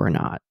with you or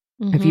not.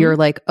 Mm-hmm. If you're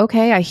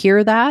okay, I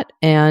hear that,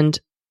 and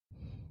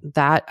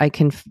that I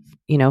can,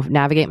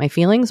 navigate my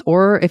feelings,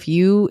 or if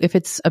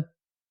it's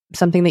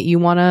something that you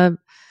want to,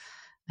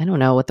 I don't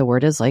know what the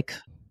word is,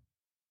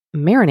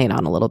 marinate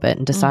on a little bit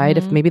and decide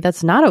if maybe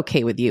that's not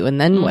okay with you,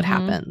 and then what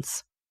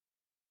happens.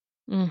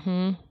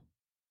 I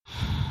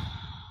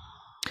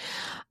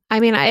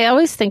mean, I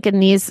always think in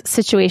these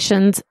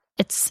situations,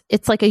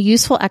 it's like a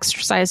useful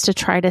exercise to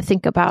try to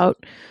think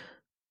about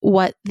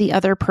what the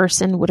other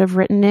person would have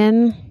written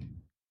in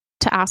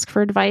to ask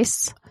for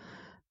advice.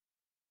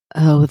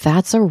 Oh,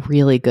 that's a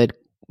really good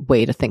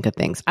way to think of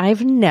things.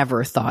 I've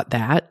never thought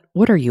that.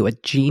 What are you, a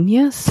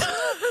genius?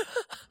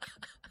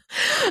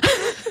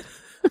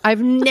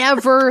 I've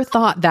never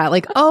thought that.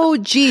 Like, oh,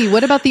 gee,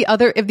 what about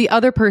if the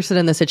other person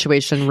in the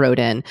situation wrote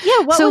in?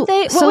 Yeah, what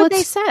would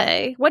they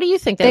say? What do you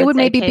think they would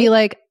say, maybe Kate? be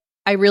like,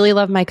 I really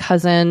love my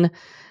cousin.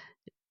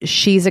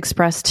 She's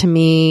expressed to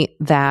me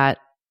that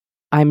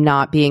I'm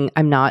not making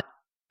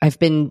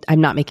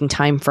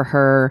time for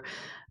her,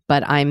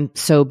 but I'm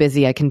so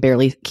busy I can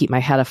barely keep my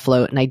head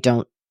afloat and I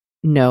don't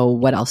know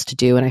what else to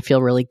do and I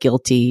feel really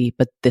guilty,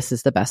 but this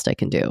is the best I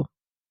can do.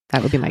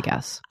 That would be my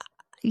guess.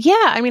 Yeah,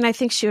 I mean, I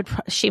think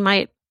she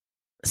might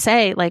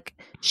say like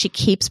she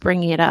keeps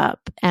bringing it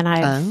up, and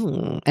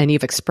and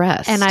you've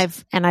expressed, and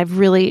I've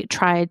really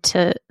tried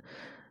to.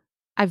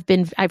 I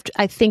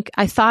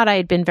thought I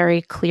had been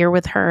very clear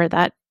with her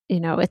that, you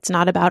know, it's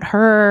not about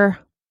her,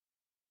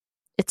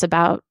 it's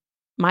about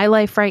my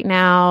life right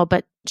now,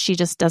 but she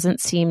just doesn't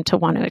seem to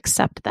want to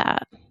accept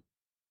that.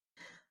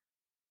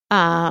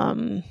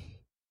 And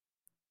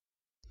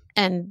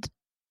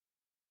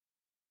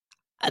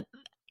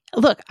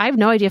look, I have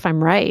no idea if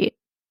I'm right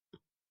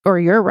or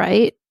you're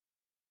right,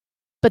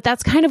 but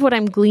that's kind of what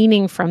I'm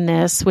gleaning from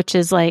this, which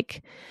is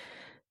like,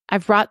 I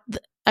brought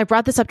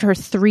this up to her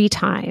 3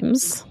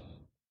 times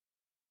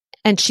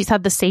and she's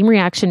had the same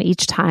reaction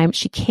each time.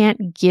 She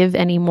can't give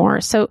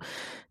anymore. So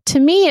to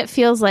me, it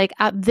feels like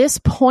at this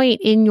point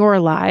in your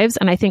lives,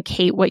 and I think,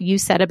 Kate, what you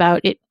said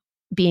about it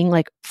being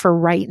like for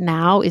right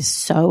now is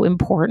so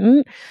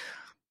important.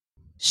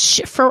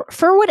 For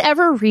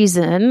whatever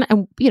reason,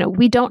 and you know,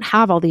 we don't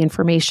have all the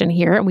information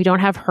here and we don't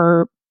have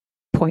her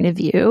point of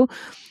view.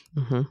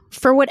 Mm-hmm.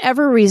 For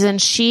whatever reason,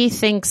 she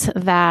thinks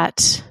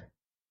that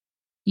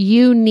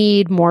you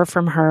need more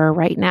from her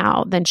right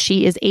now than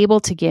she is able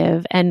to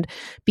give. And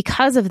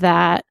because of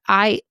that,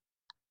 I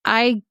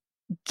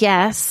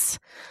guess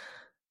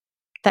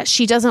that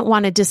she doesn't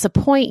want to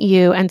disappoint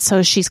you. And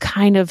so she's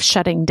kind of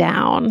shutting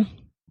down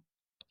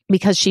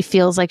because she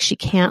feels like she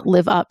can't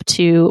live up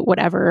to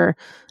whatever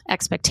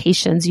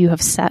expectations you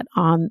have set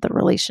on the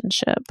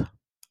relationship.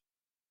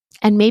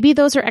 And maybe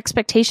those are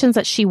expectations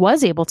that she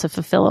was able to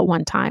fulfill at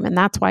one time. And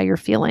that's why you're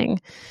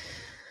feeling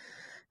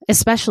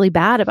especially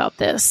bad about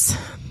this.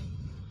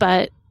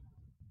 But,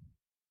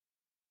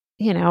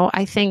 you know,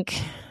 I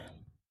think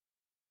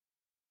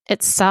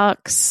it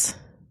sucks.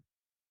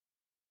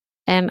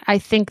 And I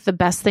think the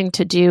best thing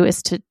to do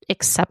is to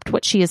accept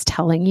what she is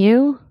telling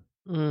you.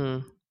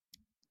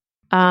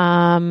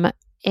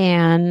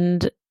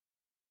 And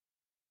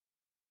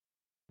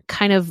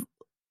kind of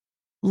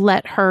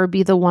let her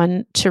be the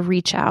one to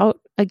reach out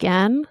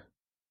again.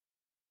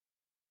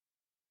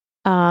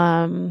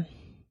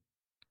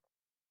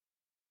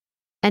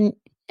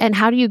 And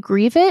how do you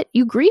grieve it?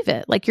 You grieve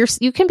it. Like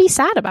you can be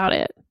sad about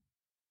it.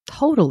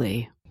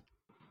 Totally.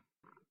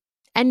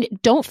 And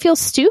don't feel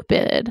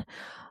stupid.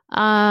 These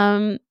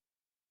are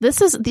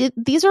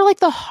like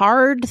the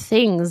hard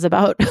things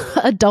about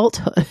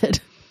adulthood.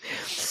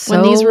 So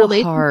when these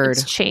relationships hard.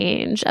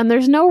 change, and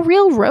there's no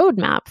real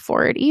roadmap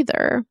for it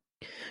either.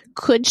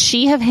 Could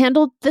she have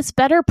handled this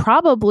better?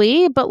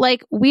 Probably, but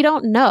like, we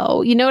don't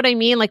know. You know what I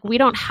mean? Like, we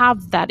don't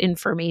have that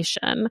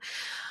information.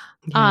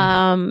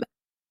 Yeah.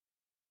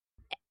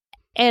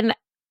 And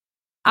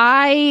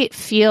I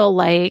feel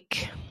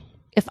like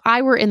if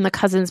I were in the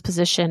cousin's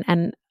position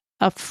and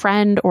a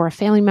friend or a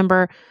family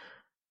member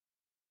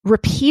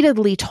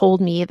repeatedly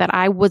told me that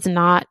I was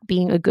not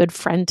being a good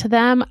friend to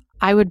them,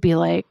 I would be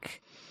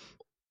like,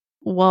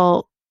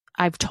 well,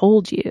 I've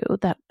told you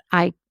that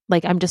I'm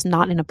just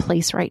not in a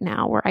place right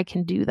now where I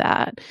can do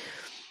that.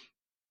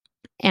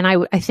 And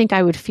I think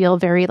I would feel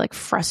very like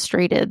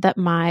frustrated that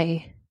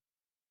my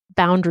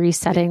boundary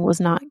setting was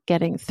not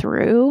getting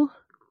through.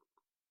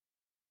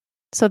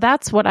 So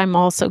that's what I'm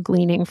also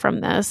gleaning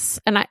from this.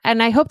 And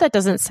I hope that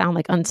doesn't sound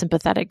like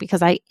unsympathetic,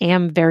 because I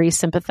am very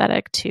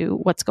sympathetic to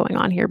what's going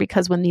on here,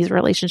 because when these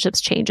relationships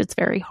change, it's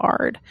very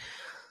hard.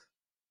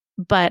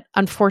 But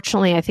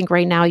unfortunately, I think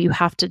right now you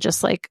have to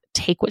just like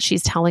take what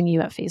she's telling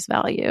you at face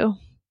value.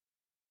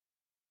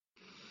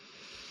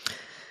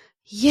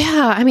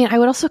 Yeah. I mean, I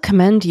would also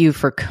commend you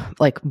for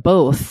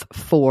both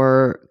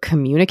for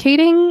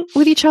communicating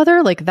with each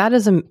other. Like that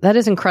is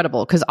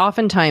incredible, because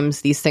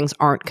oftentimes these things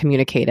aren't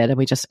communicated and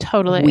we just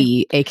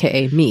we,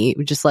 AKA me,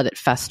 we just let it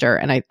fester.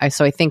 And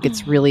so I think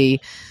it's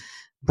really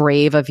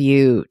brave of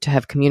you to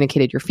have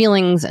communicated your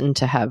feelings and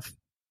to have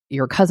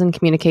your cousin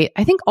communicate.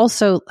 I think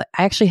also,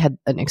 I actually had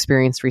an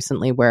experience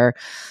recently where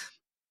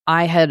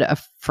I had a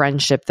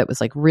friendship that was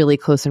like really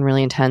close and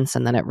really intense,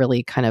 and then it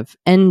really kind of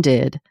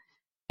ended.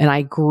 And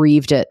I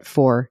grieved it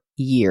for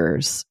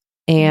years.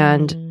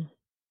 And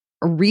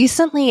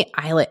recently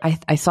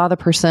I saw the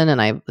person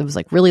and it was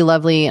like really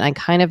lovely. And I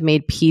kind of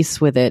made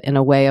peace with it in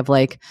a way of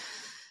like,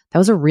 that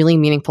was a really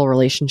meaningful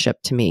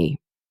relationship to me.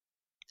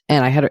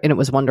 And and it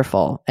was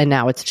wonderful. And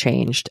now it's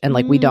changed. And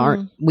like, we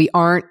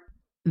aren't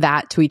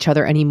that to each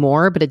other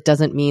anymore, but it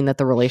doesn't mean that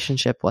the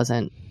relationship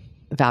wasn't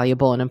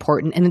valuable and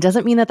important. And it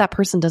doesn't mean that that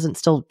person doesn't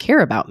still care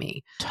about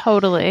me.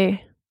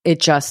 Totally.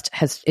 It's just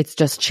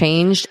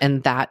changed,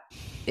 and that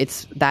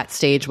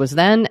stage was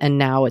then, and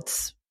now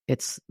it's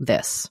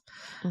this.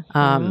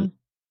 Mm-hmm.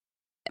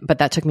 But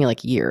that took me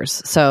like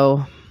years.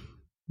 So,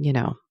 you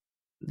know,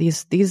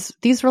 these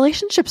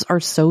relationships are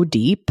so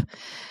deep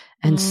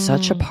and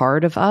such a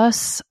part of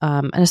us.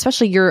 And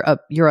especially you're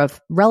a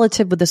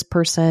relative with this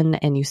person,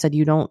 and you said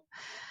you don't,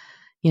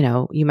 you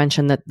know, you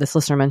mentioned that this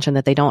listener mentioned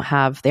that they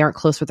aren't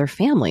close with their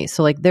family.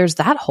 So like there's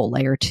that whole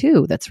layer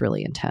too that's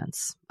really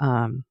intense.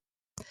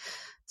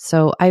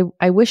 So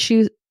I wished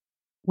you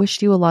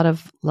a lot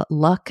of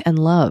luck and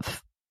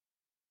love.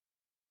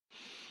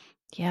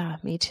 Yeah,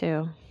 me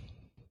too.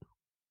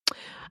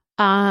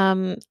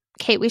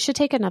 Kate, we should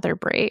take another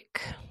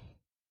break.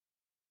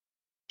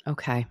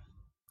 Okay.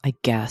 I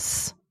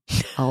guess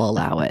I'll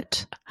allow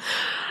it.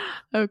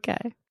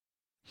 Okay.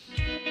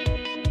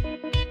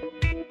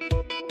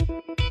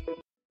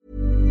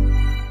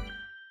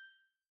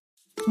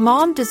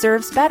 Mom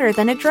deserves better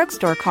than a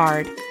drugstore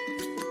card.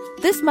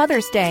 This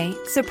Mother's Day,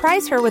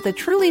 surprise her with a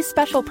truly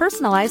special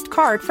personalized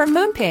card from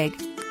Moonpig.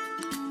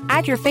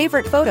 Add your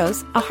favorite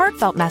photos, a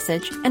heartfelt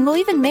message, and we'll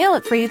even mail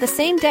it for you the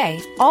same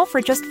day, all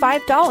for just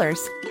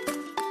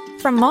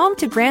 $5. From mom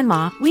to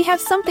grandma, we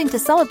have something to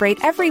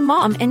celebrate every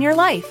mom in your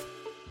life.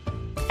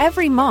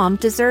 Every mom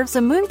deserves a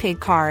Moonpig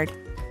card.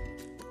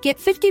 Get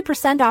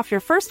 50% off your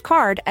first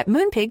card at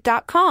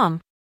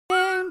Moonpig.com.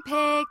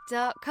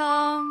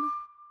 Moonpig.com.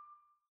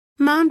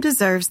 Mom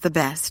deserves the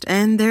best,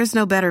 and there's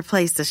no better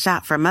place to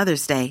shop for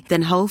Mother's Day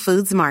than Whole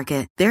Foods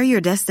Market. They're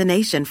your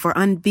destination for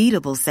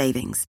unbeatable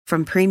savings,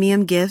 from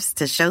premium gifts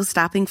to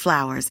show-stopping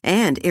flowers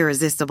and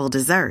irresistible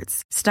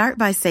desserts. Start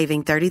by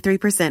saving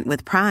 33%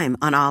 with Prime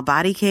on all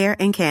body care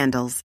and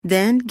candles.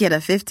 Then get a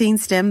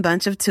 15-stem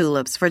bunch of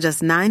tulips for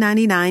just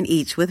 $9.99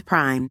 each with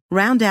Prime.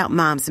 Round out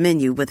Mom's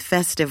menu with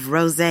festive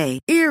rosé,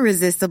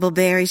 irresistible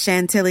berry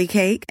chantilly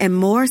cake, and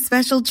more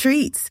special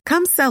treats.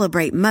 Come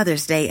celebrate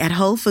Mother's Day at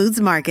Whole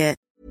Foods Market.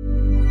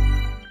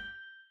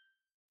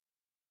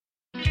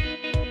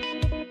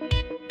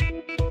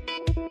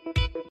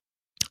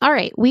 All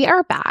right, we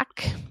are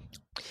back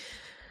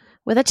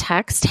with a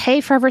text. Hey,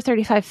 Forever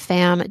 35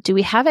 fam, do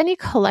we have any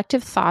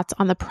collective thoughts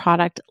on the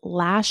product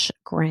Lash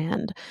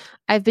Grand?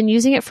 I've been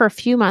using it for a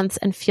few months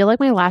and feel like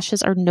my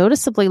lashes are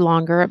noticeably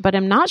longer, but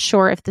I'm not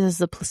sure if this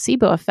is a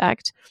placebo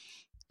effect.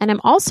 And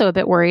I'm also a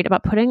bit worried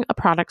about putting a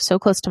product so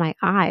close to my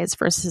eyes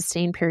for a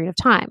sustained period of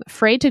time.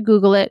 Afraid to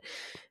Google it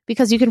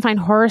because you can find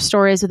horror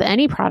stories with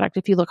any product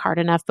if you look hard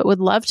enough, but would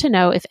love to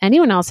know if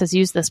anyone else has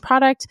used this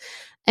product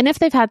and if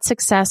they've had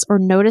success or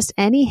noticed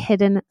any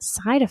hidden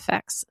side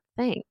effects.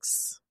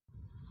 Thanks.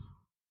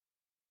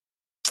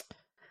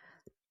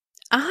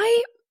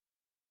 I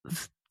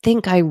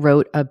think I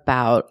wrote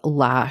about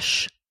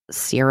lash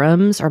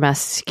serums or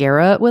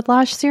mascara with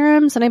lash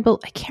serums, and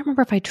I can't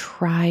remember if I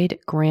tried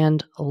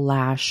Grand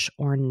Lash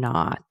or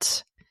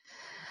not.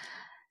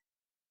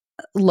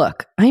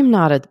 Look, I'm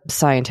not a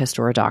scientist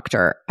or a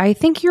doctor. I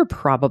think you're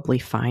probably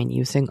fine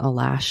using a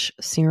lash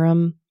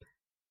serum.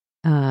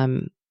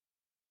 And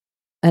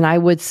I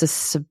would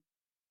suspect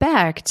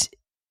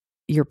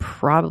you're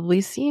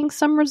probably seeing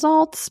some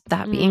results.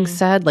 That being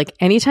said, like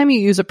anytime you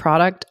use a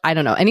product, I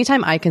don't know,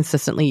 anytime I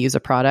consistently use a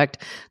product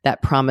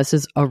that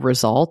promises a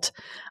result,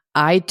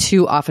 I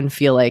too often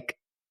feel like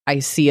I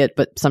see it,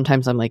 but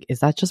sometimes I'm like,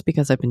 is that just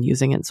because I've been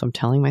using it? So I'm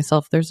telling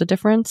myself there's a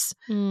difference.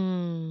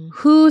 Who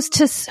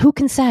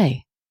can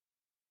say?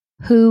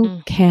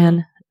 Who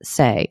can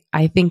say?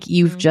 I think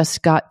you've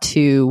just got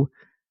to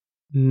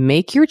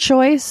make your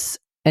choice.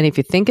 And if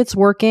you think it's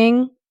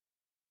working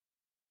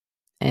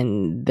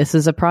and this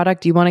is a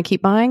product you want to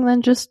keep buying,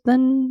 then just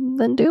then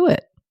do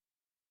it.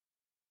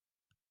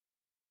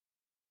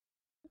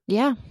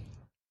 Yeah.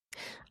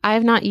 I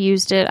have not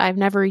used it. I've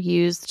never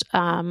used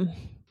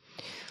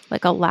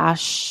like a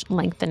lash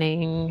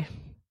lengthening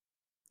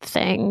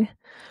thing.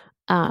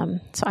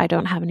 So I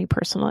don't have any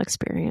personal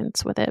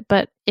experience with it.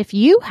 But if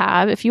you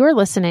are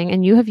listening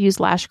and you have used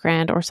Lash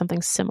Grand or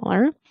something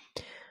similar,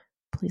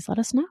 please let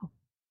us know.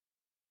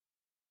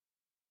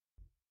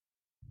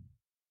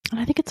 And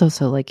I think it's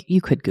also like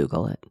you could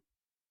Google it.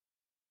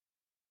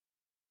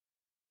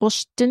 Well,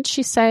 didn't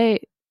she say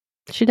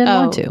she didn't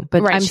want to?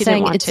 But right, I'm she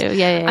saying didn't want to.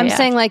 Yeah. I'm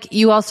saying like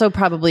you also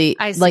probably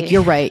like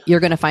you're right.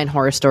 You're going to find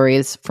horror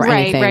stories for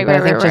anything. Right. But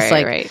I think just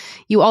like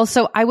you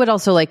also, I would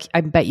also like.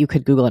 I bet you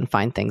could Google and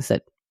find things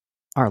that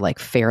are like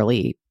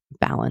fairly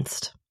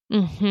balanced.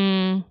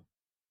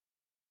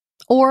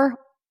 Or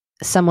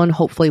someone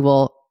hopefully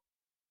will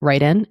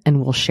write in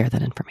and we'll share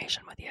that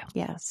information with you.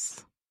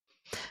 Yes.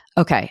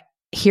 Okay.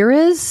 Here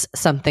is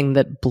something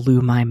that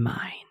blew my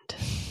mind.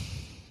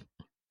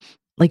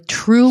 Like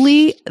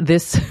truly,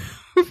 this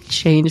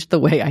changed the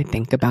way I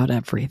think about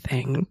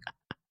everything.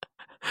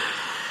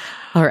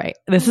 All right.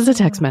 This is a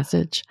text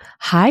message.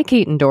 Hi,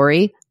 Kate and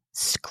Dory.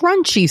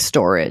 Scrunchy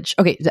storage.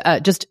 Okay.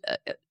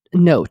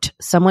 Note,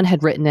 someone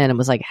had written in and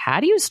was like, how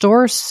do you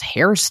store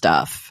hair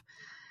stuff?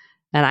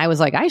 And I was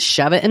like, I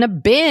shove it in a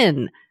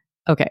bin.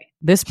 Okay,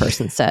 this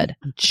person said,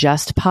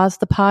 just pause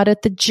the pod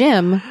at the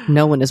gym.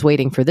 No one is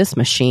waiting for this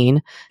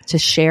machine to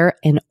share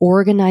an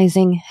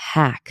organizing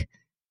hack.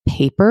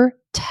 Paper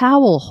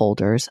towel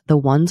holders, the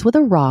ones with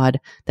a rod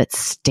that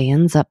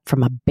stands up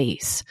from a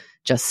base.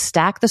 Just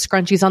stack the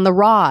scrunchies on the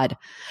rod.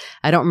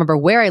 I don't remember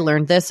where I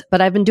learned this, but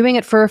I've been doing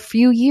it for a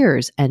few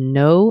years and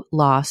no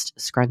lost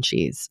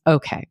scrunchies.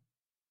 Okay.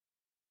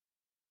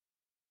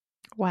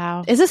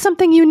 Wow. Is this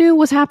something you knew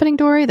was happening,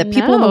 Dory? That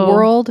people in the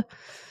world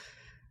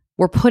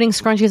were putting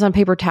scrunchies on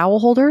paper towel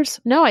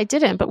holders? No, I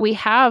didn't. But we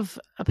have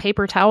a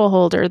paper towel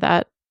holder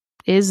that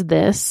is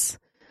this.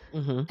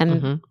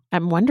 I'm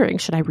wondering,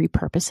 should I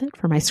repurpose it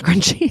for my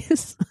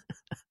scrunchies?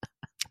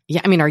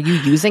 Yeah. I mean, are you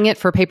using it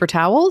for paper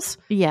towels?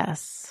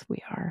 Yes, we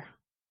are.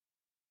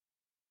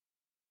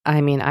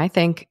 I mean, I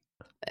think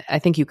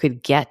you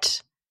could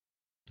get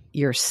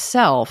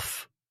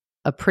yourself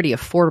a pretty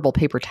affordable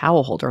paper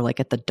towel holder, like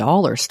at the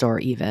dollar store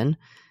even,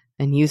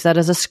 and use that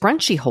as a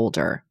scrunchie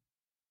holder.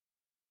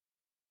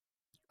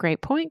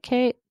 Great point,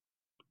 Kate.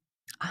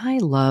 I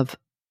love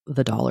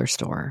the dollar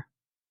store.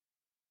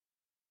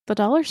 The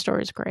dollar store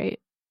is great.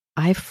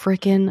 I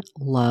freaking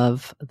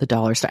love the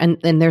dollar store.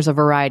 And there's a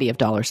variety of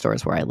dollar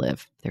stores where I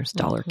live. There's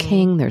Dollar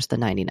King. There's the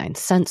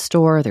 99-cent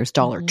store. There's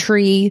Dollar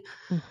Tree.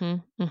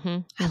 I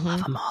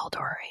love them all,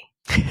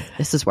 Dory.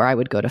 This is where I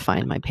would go to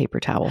find my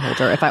paper towel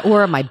holder.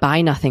 Or my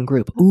Buy Nothing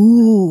group.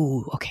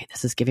 Ooh, okay.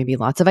 This is giving me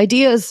lots of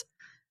ideas.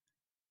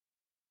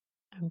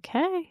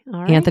 Okay.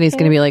 All right, Anthony's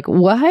going to be like,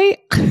 why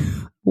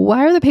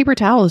are the paper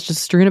towels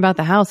just strewn about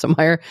the house? And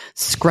why are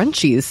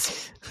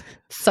scrunchies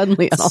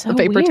suddenly on all the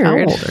paper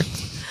towel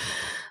holders?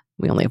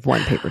 We only have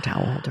one paper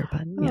towel holder,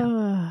 but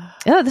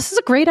yeah, this is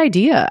a great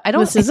idea.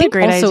 This is a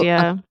great idea.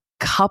 A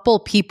couple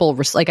people,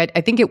 like,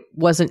 I think it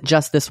wasn't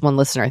just this one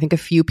listener. I think a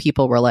few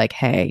people were like,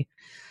 hey,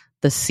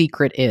 the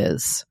secret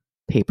is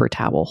paper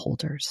towel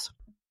holders.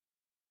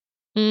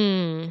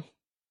 You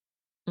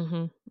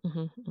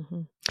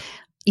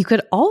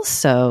could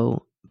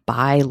also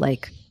buy,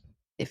 like,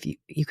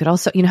 you could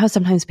also, you know how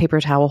sometimes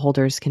paper towel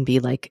holders can be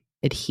like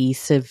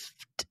adhesived?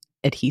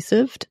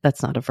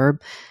 That's not a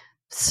verb.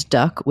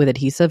 Stuck with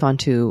adhesive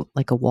onto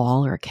like a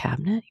wall or a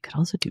cabinet. You could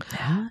also do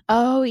that.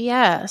 Oh,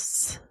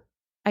 yes.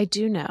 I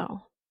do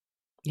know.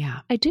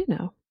 Yeah. I do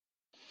know.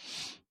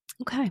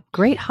 Okay.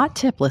 Great hot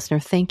tip, listener.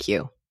 Thank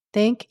you.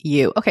 Thank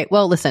you. Okay.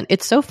 Well, listen,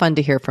 it's so fun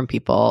to hear from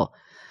people.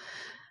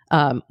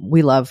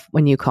 We love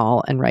when you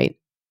call and write.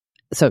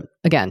 So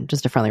again,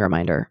 just a friendly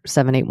reminder,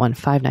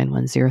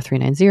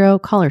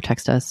 781-591-0390. Call or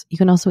text us. You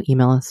can also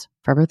email us,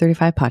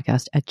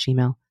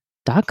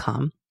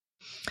 forever35podcast@gmail.com.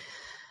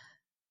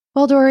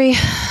 Well, Dory,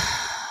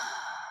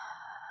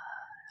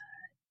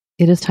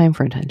 it is time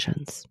for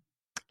intentions.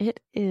 It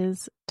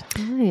is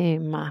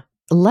time.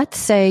 Let's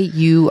say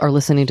you are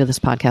listening to this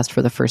podcast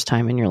for the first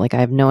time and you're like,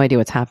 I have no idea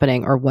what's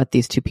happening or what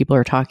these two people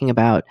are talking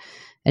about.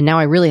 And now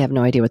I really have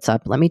no idea what's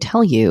up. Let me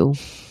tell you,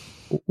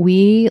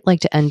 we like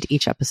to end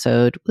each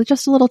episode with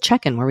just a little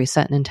check-in where we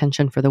set an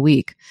intention for the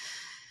week.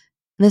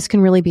 And this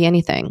can really be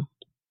anything.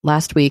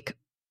 Last week,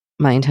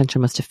 my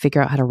intention was to figure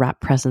out how to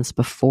wrap presents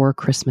before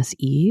Christmas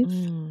Eve.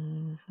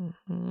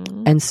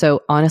 And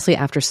so honestly,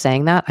 after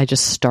saying that, I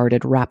just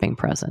started wrapping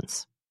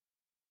presents.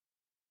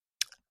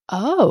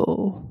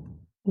 Oh,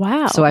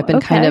 wow. So I've been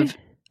kind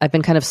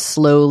of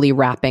slowly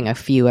wrapping a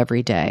few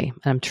every day,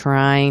 and I'm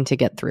trying to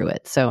get through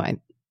it. So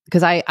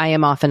because I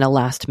am often a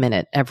last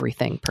minute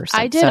everything person.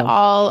 I did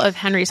all of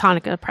Henry's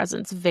Hanukkah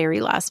presents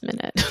very last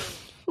minute.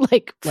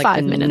 like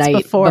 5 minutes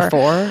before.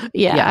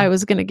 Yeah, I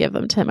was going to give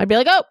them to him. I'd be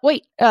like, oh,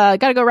 wait, got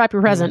to go wrap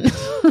your present.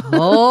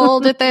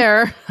 Hold it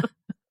there.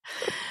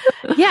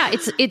 Yeah,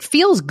 it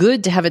feels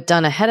good to have it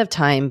done ahead of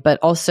time, but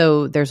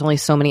also there's only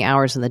so many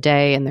hours in the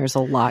day and there's a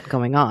lot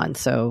going on.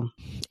 So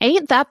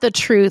ain't that the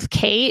truth,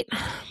 Kate?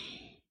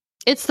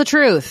 It's the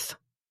truth.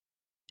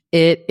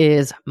 It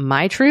is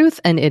my truth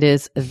and it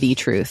is the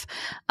truth.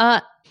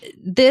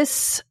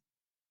 This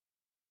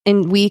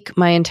week,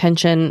 my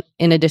intention,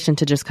 in addition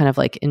to just kind of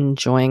like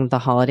enjoying the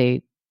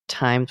holiday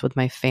times with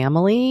my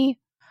family,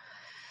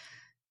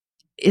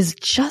 is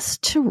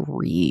just to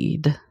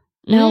read.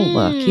 Now,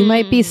 look, you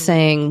might be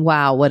saying,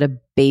 wow, what a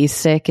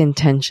basic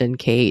intention,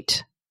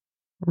 Kate.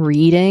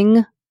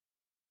 Reading.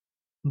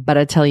 But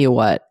I tell you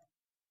what,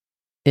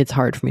 it's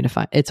hard for me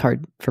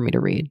to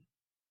read.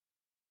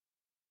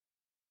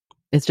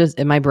 It's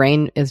just, my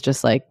brain is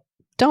just like,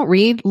 don't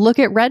read, look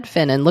at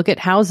Redfin and look at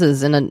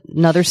houses in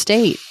another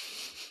state.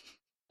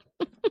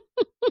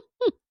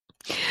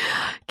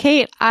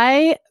 Kate,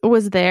 I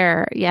was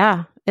there.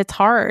 Yeah, it's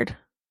hard.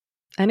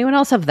 Anyone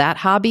else have that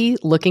hobby?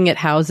 Looking at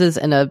houses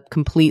in a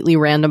completely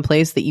random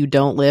place that you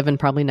don't live and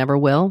probably never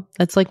will?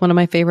 That's like one of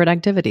my favorite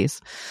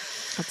activities.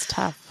 That's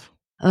tough.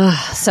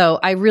 So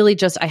I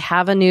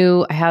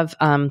have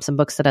some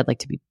books that I'd like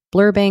to be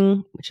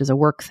blurbing, which is a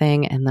work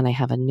thing. And then I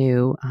have a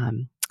new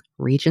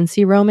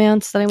Regency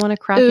romance that I want to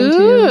crack into.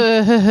 Oh,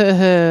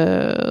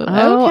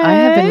 okay. I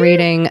have been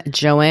reading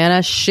Joanna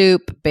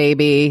Shupe,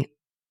 baby.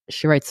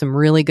 She writes some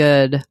really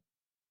good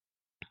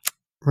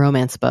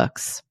romance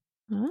books.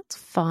 That's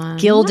fun.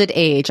 Gilded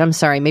Age. I'm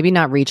sorry, maybe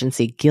not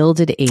Regency.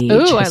 Gilded Age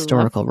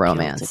historical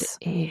romance.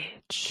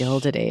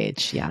 Gilded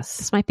Age, yes.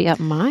 This might be up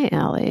my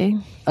alley.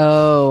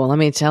 Oh, let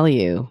me tell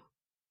you.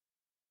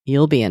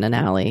 You'll be in an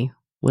alley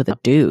with a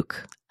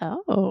duke.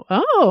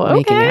 Okay.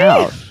 Making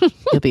out.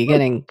 You'll be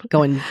getting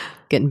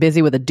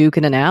busy with a duke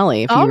in an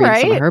alley if you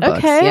read some of her books.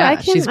 Okay. Yeah,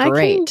 she's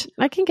great.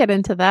 I can get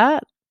into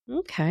that.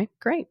 Okay,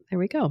 great. There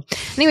we go.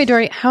 Anyway,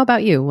 Dory, how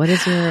about you? What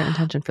is your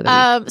intention for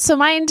the week? So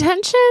my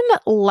intention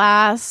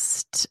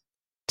last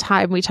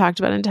time we talked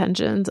about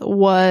intentions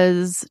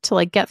was to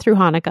like get through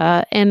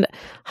Hanukkah, and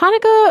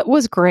Hanukkah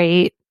was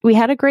great. We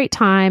had a great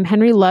time.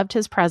 Henry loved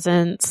his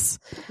presents.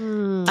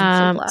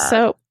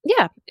 So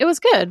yeah, it was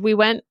good. We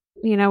went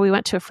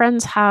to a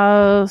friend's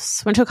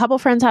house, went to a couple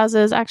friends'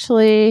 houses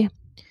actually.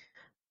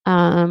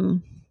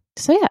 So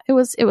yeah, it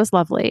was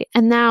lovely.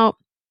 And now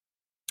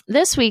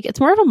this week, it's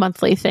more of a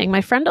monthly thing.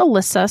 My friend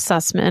Alyssa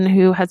Sussman,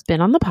 who has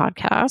been on the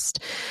podcast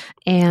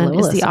and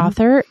is the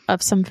author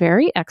of some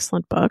very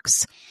excellent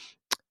books.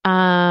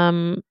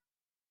 I'm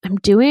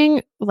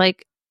doing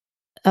like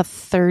a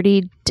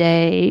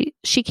 30-day.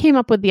 She came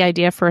up with the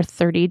idea for a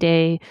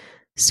 30-day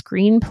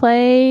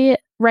screenplay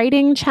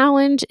writing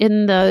challenge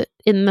in the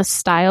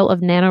style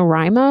of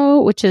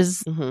NaNoWriMo, which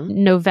is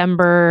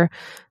November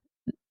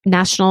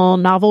National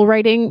Novel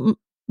Writing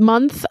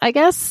Month, I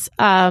guess.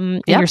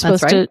 And you're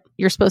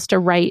supposed to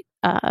write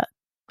a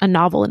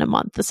novel in a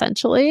month,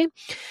 essentially.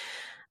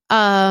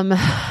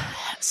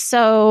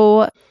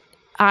 So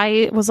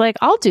I was like,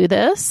 I'll do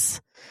this.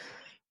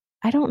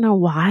 I don't know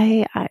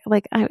why.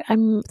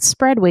 I'm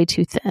spread way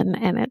too thin,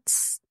 and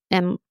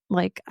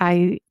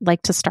I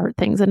like to start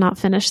things and not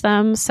finish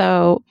them.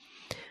 So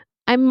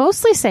I'm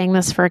mostly saying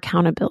this for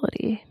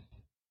accountability.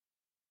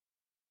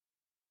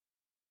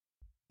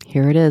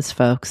 Here it is,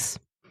 folks.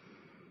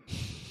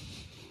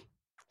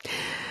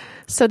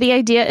 So the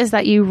idea is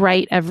that you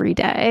write every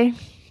day,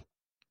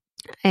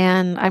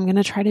 and I'm going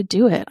to try to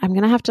do it. I'm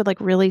going to have to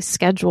like really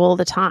schedule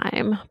the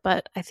time,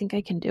 but I think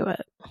I can do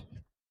it.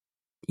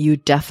 You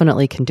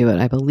definitely can do it.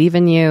 I believe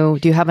in you.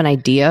 Do you have an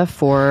idea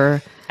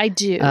for I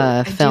do. Film?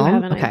 I do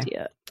have an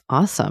idea.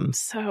 Awesome.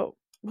 So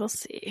we'll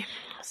see.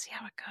 We'll see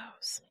how it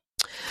goes.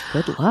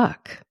 Good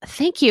luck.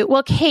 Thank you.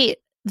 Well, Kate,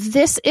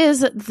 this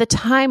is the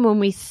time when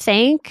we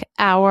thank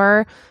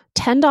our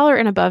 $10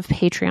 and above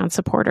Patreon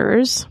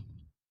supporters.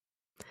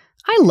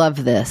 I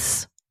love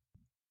this.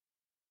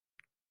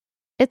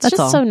 That's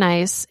just so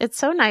nice. It's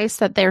so nice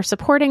that they're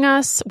supporting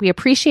us. We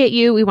appreciate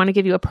you. We want to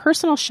give you a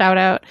personal shout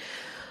out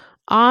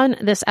on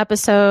this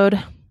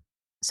episode.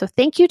 So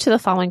thank you to the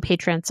following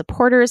Patreon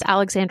supporters: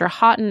 Alexandra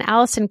Houghton,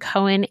 Allison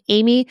Cohen,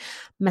 Amy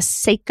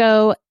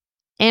Maseko,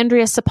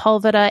 Andrea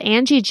Sepulveda,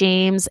 Angie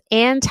James,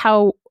 Ann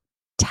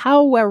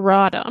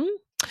Tawaradam,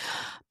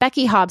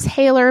 Becky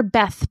Hobbs-Haler,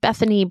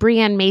 Bethany,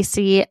 Brianne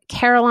Macy,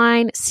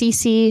 Caroline,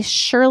 Cece,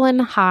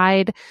 Sherlyn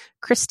Hyde,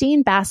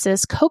 Christine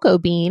Bassis, Coco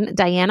Bean,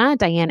 Diane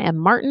M.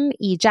 Martin,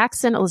 E.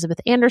 Jackson, Elizabeth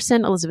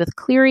Anderson, Elizabeth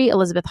Cleary,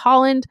 Elizabeth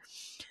Holland,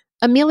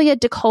 Amelia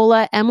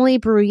DeCola, Emily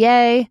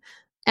Brouillet,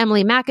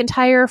 Emily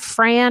McIntyre,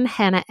 Fran,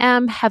 Hannah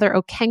M., Heather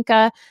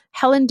Okenka,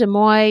 Helen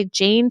DeMoy,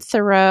 Jane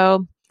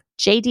Thoreau,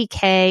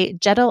 JDK,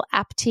 Jedel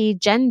Apti,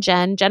 Jen,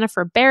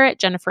 Jennifer Barrett,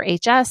 Jennifer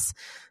HS,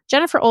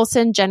 Jennifer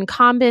Olson, Jen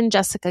Combin,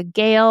 Jessica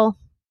Gale,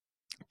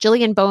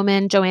 Jillian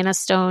Bowman, Joanna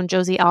Stone,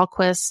 Josie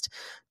Alquist,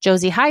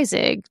 Josie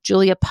Heisig,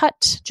 Julia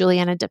Putt,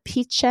 Juliana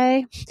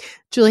DePice,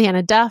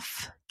 Juliana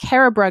Duff,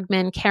 Kara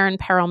Brugman, Karen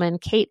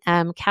Perelman, Kate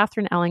M.,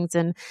 Catherine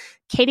Ellingson,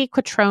 Katie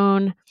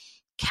Quattrone,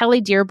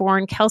 Kelly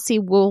Dearborn, Kelsey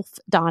Wolf,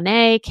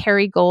 Donna,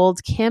 Carrie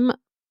Gold, Kim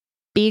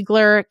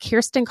Beegler,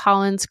 Kirsten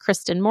Collins,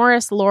 Kristen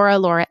Morris,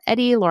 Laura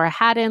Eddy, Laura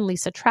Haddon,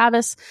 Lisa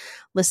Travis,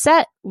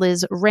 Lisette,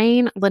 Liz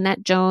Rain,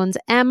 Lynette Jones,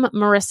 M,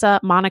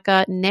 Marissa,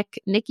 Monica,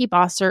 Nick, Nikki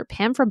Bossert,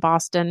 Pam from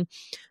Boston,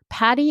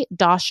 Patty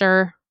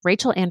Dosher,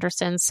 Rachel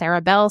Anderson,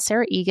 Sarah Bell,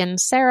 Sarah Egan,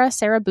 Sarah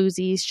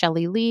Boozy,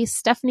 Shelley Lee,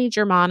 Stephanie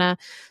Germana,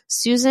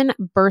 Susan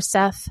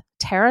Burseth,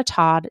 Tara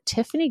Todd,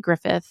 Tiffany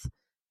Griffith,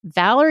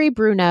 Valerie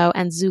Bruno,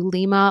 and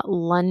Zulima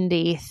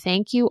Lundy.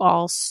 Thank you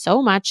all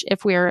so much.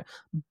 If we're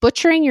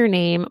butchering your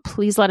name,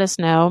 please let us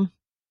know.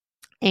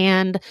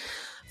 And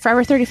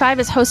Forever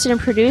 35 is hosted and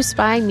produced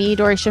by me,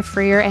 Dory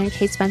Shafrir, and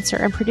Kate Spencer,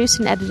 and produced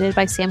and edited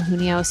by Sam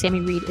Junio. Sammy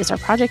Reed is our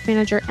project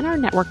manager, and our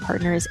network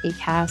partner is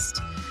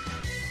Acast.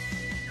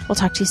 We'll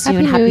talk to you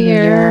soon. Happy New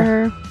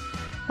Year.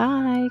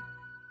 Bye.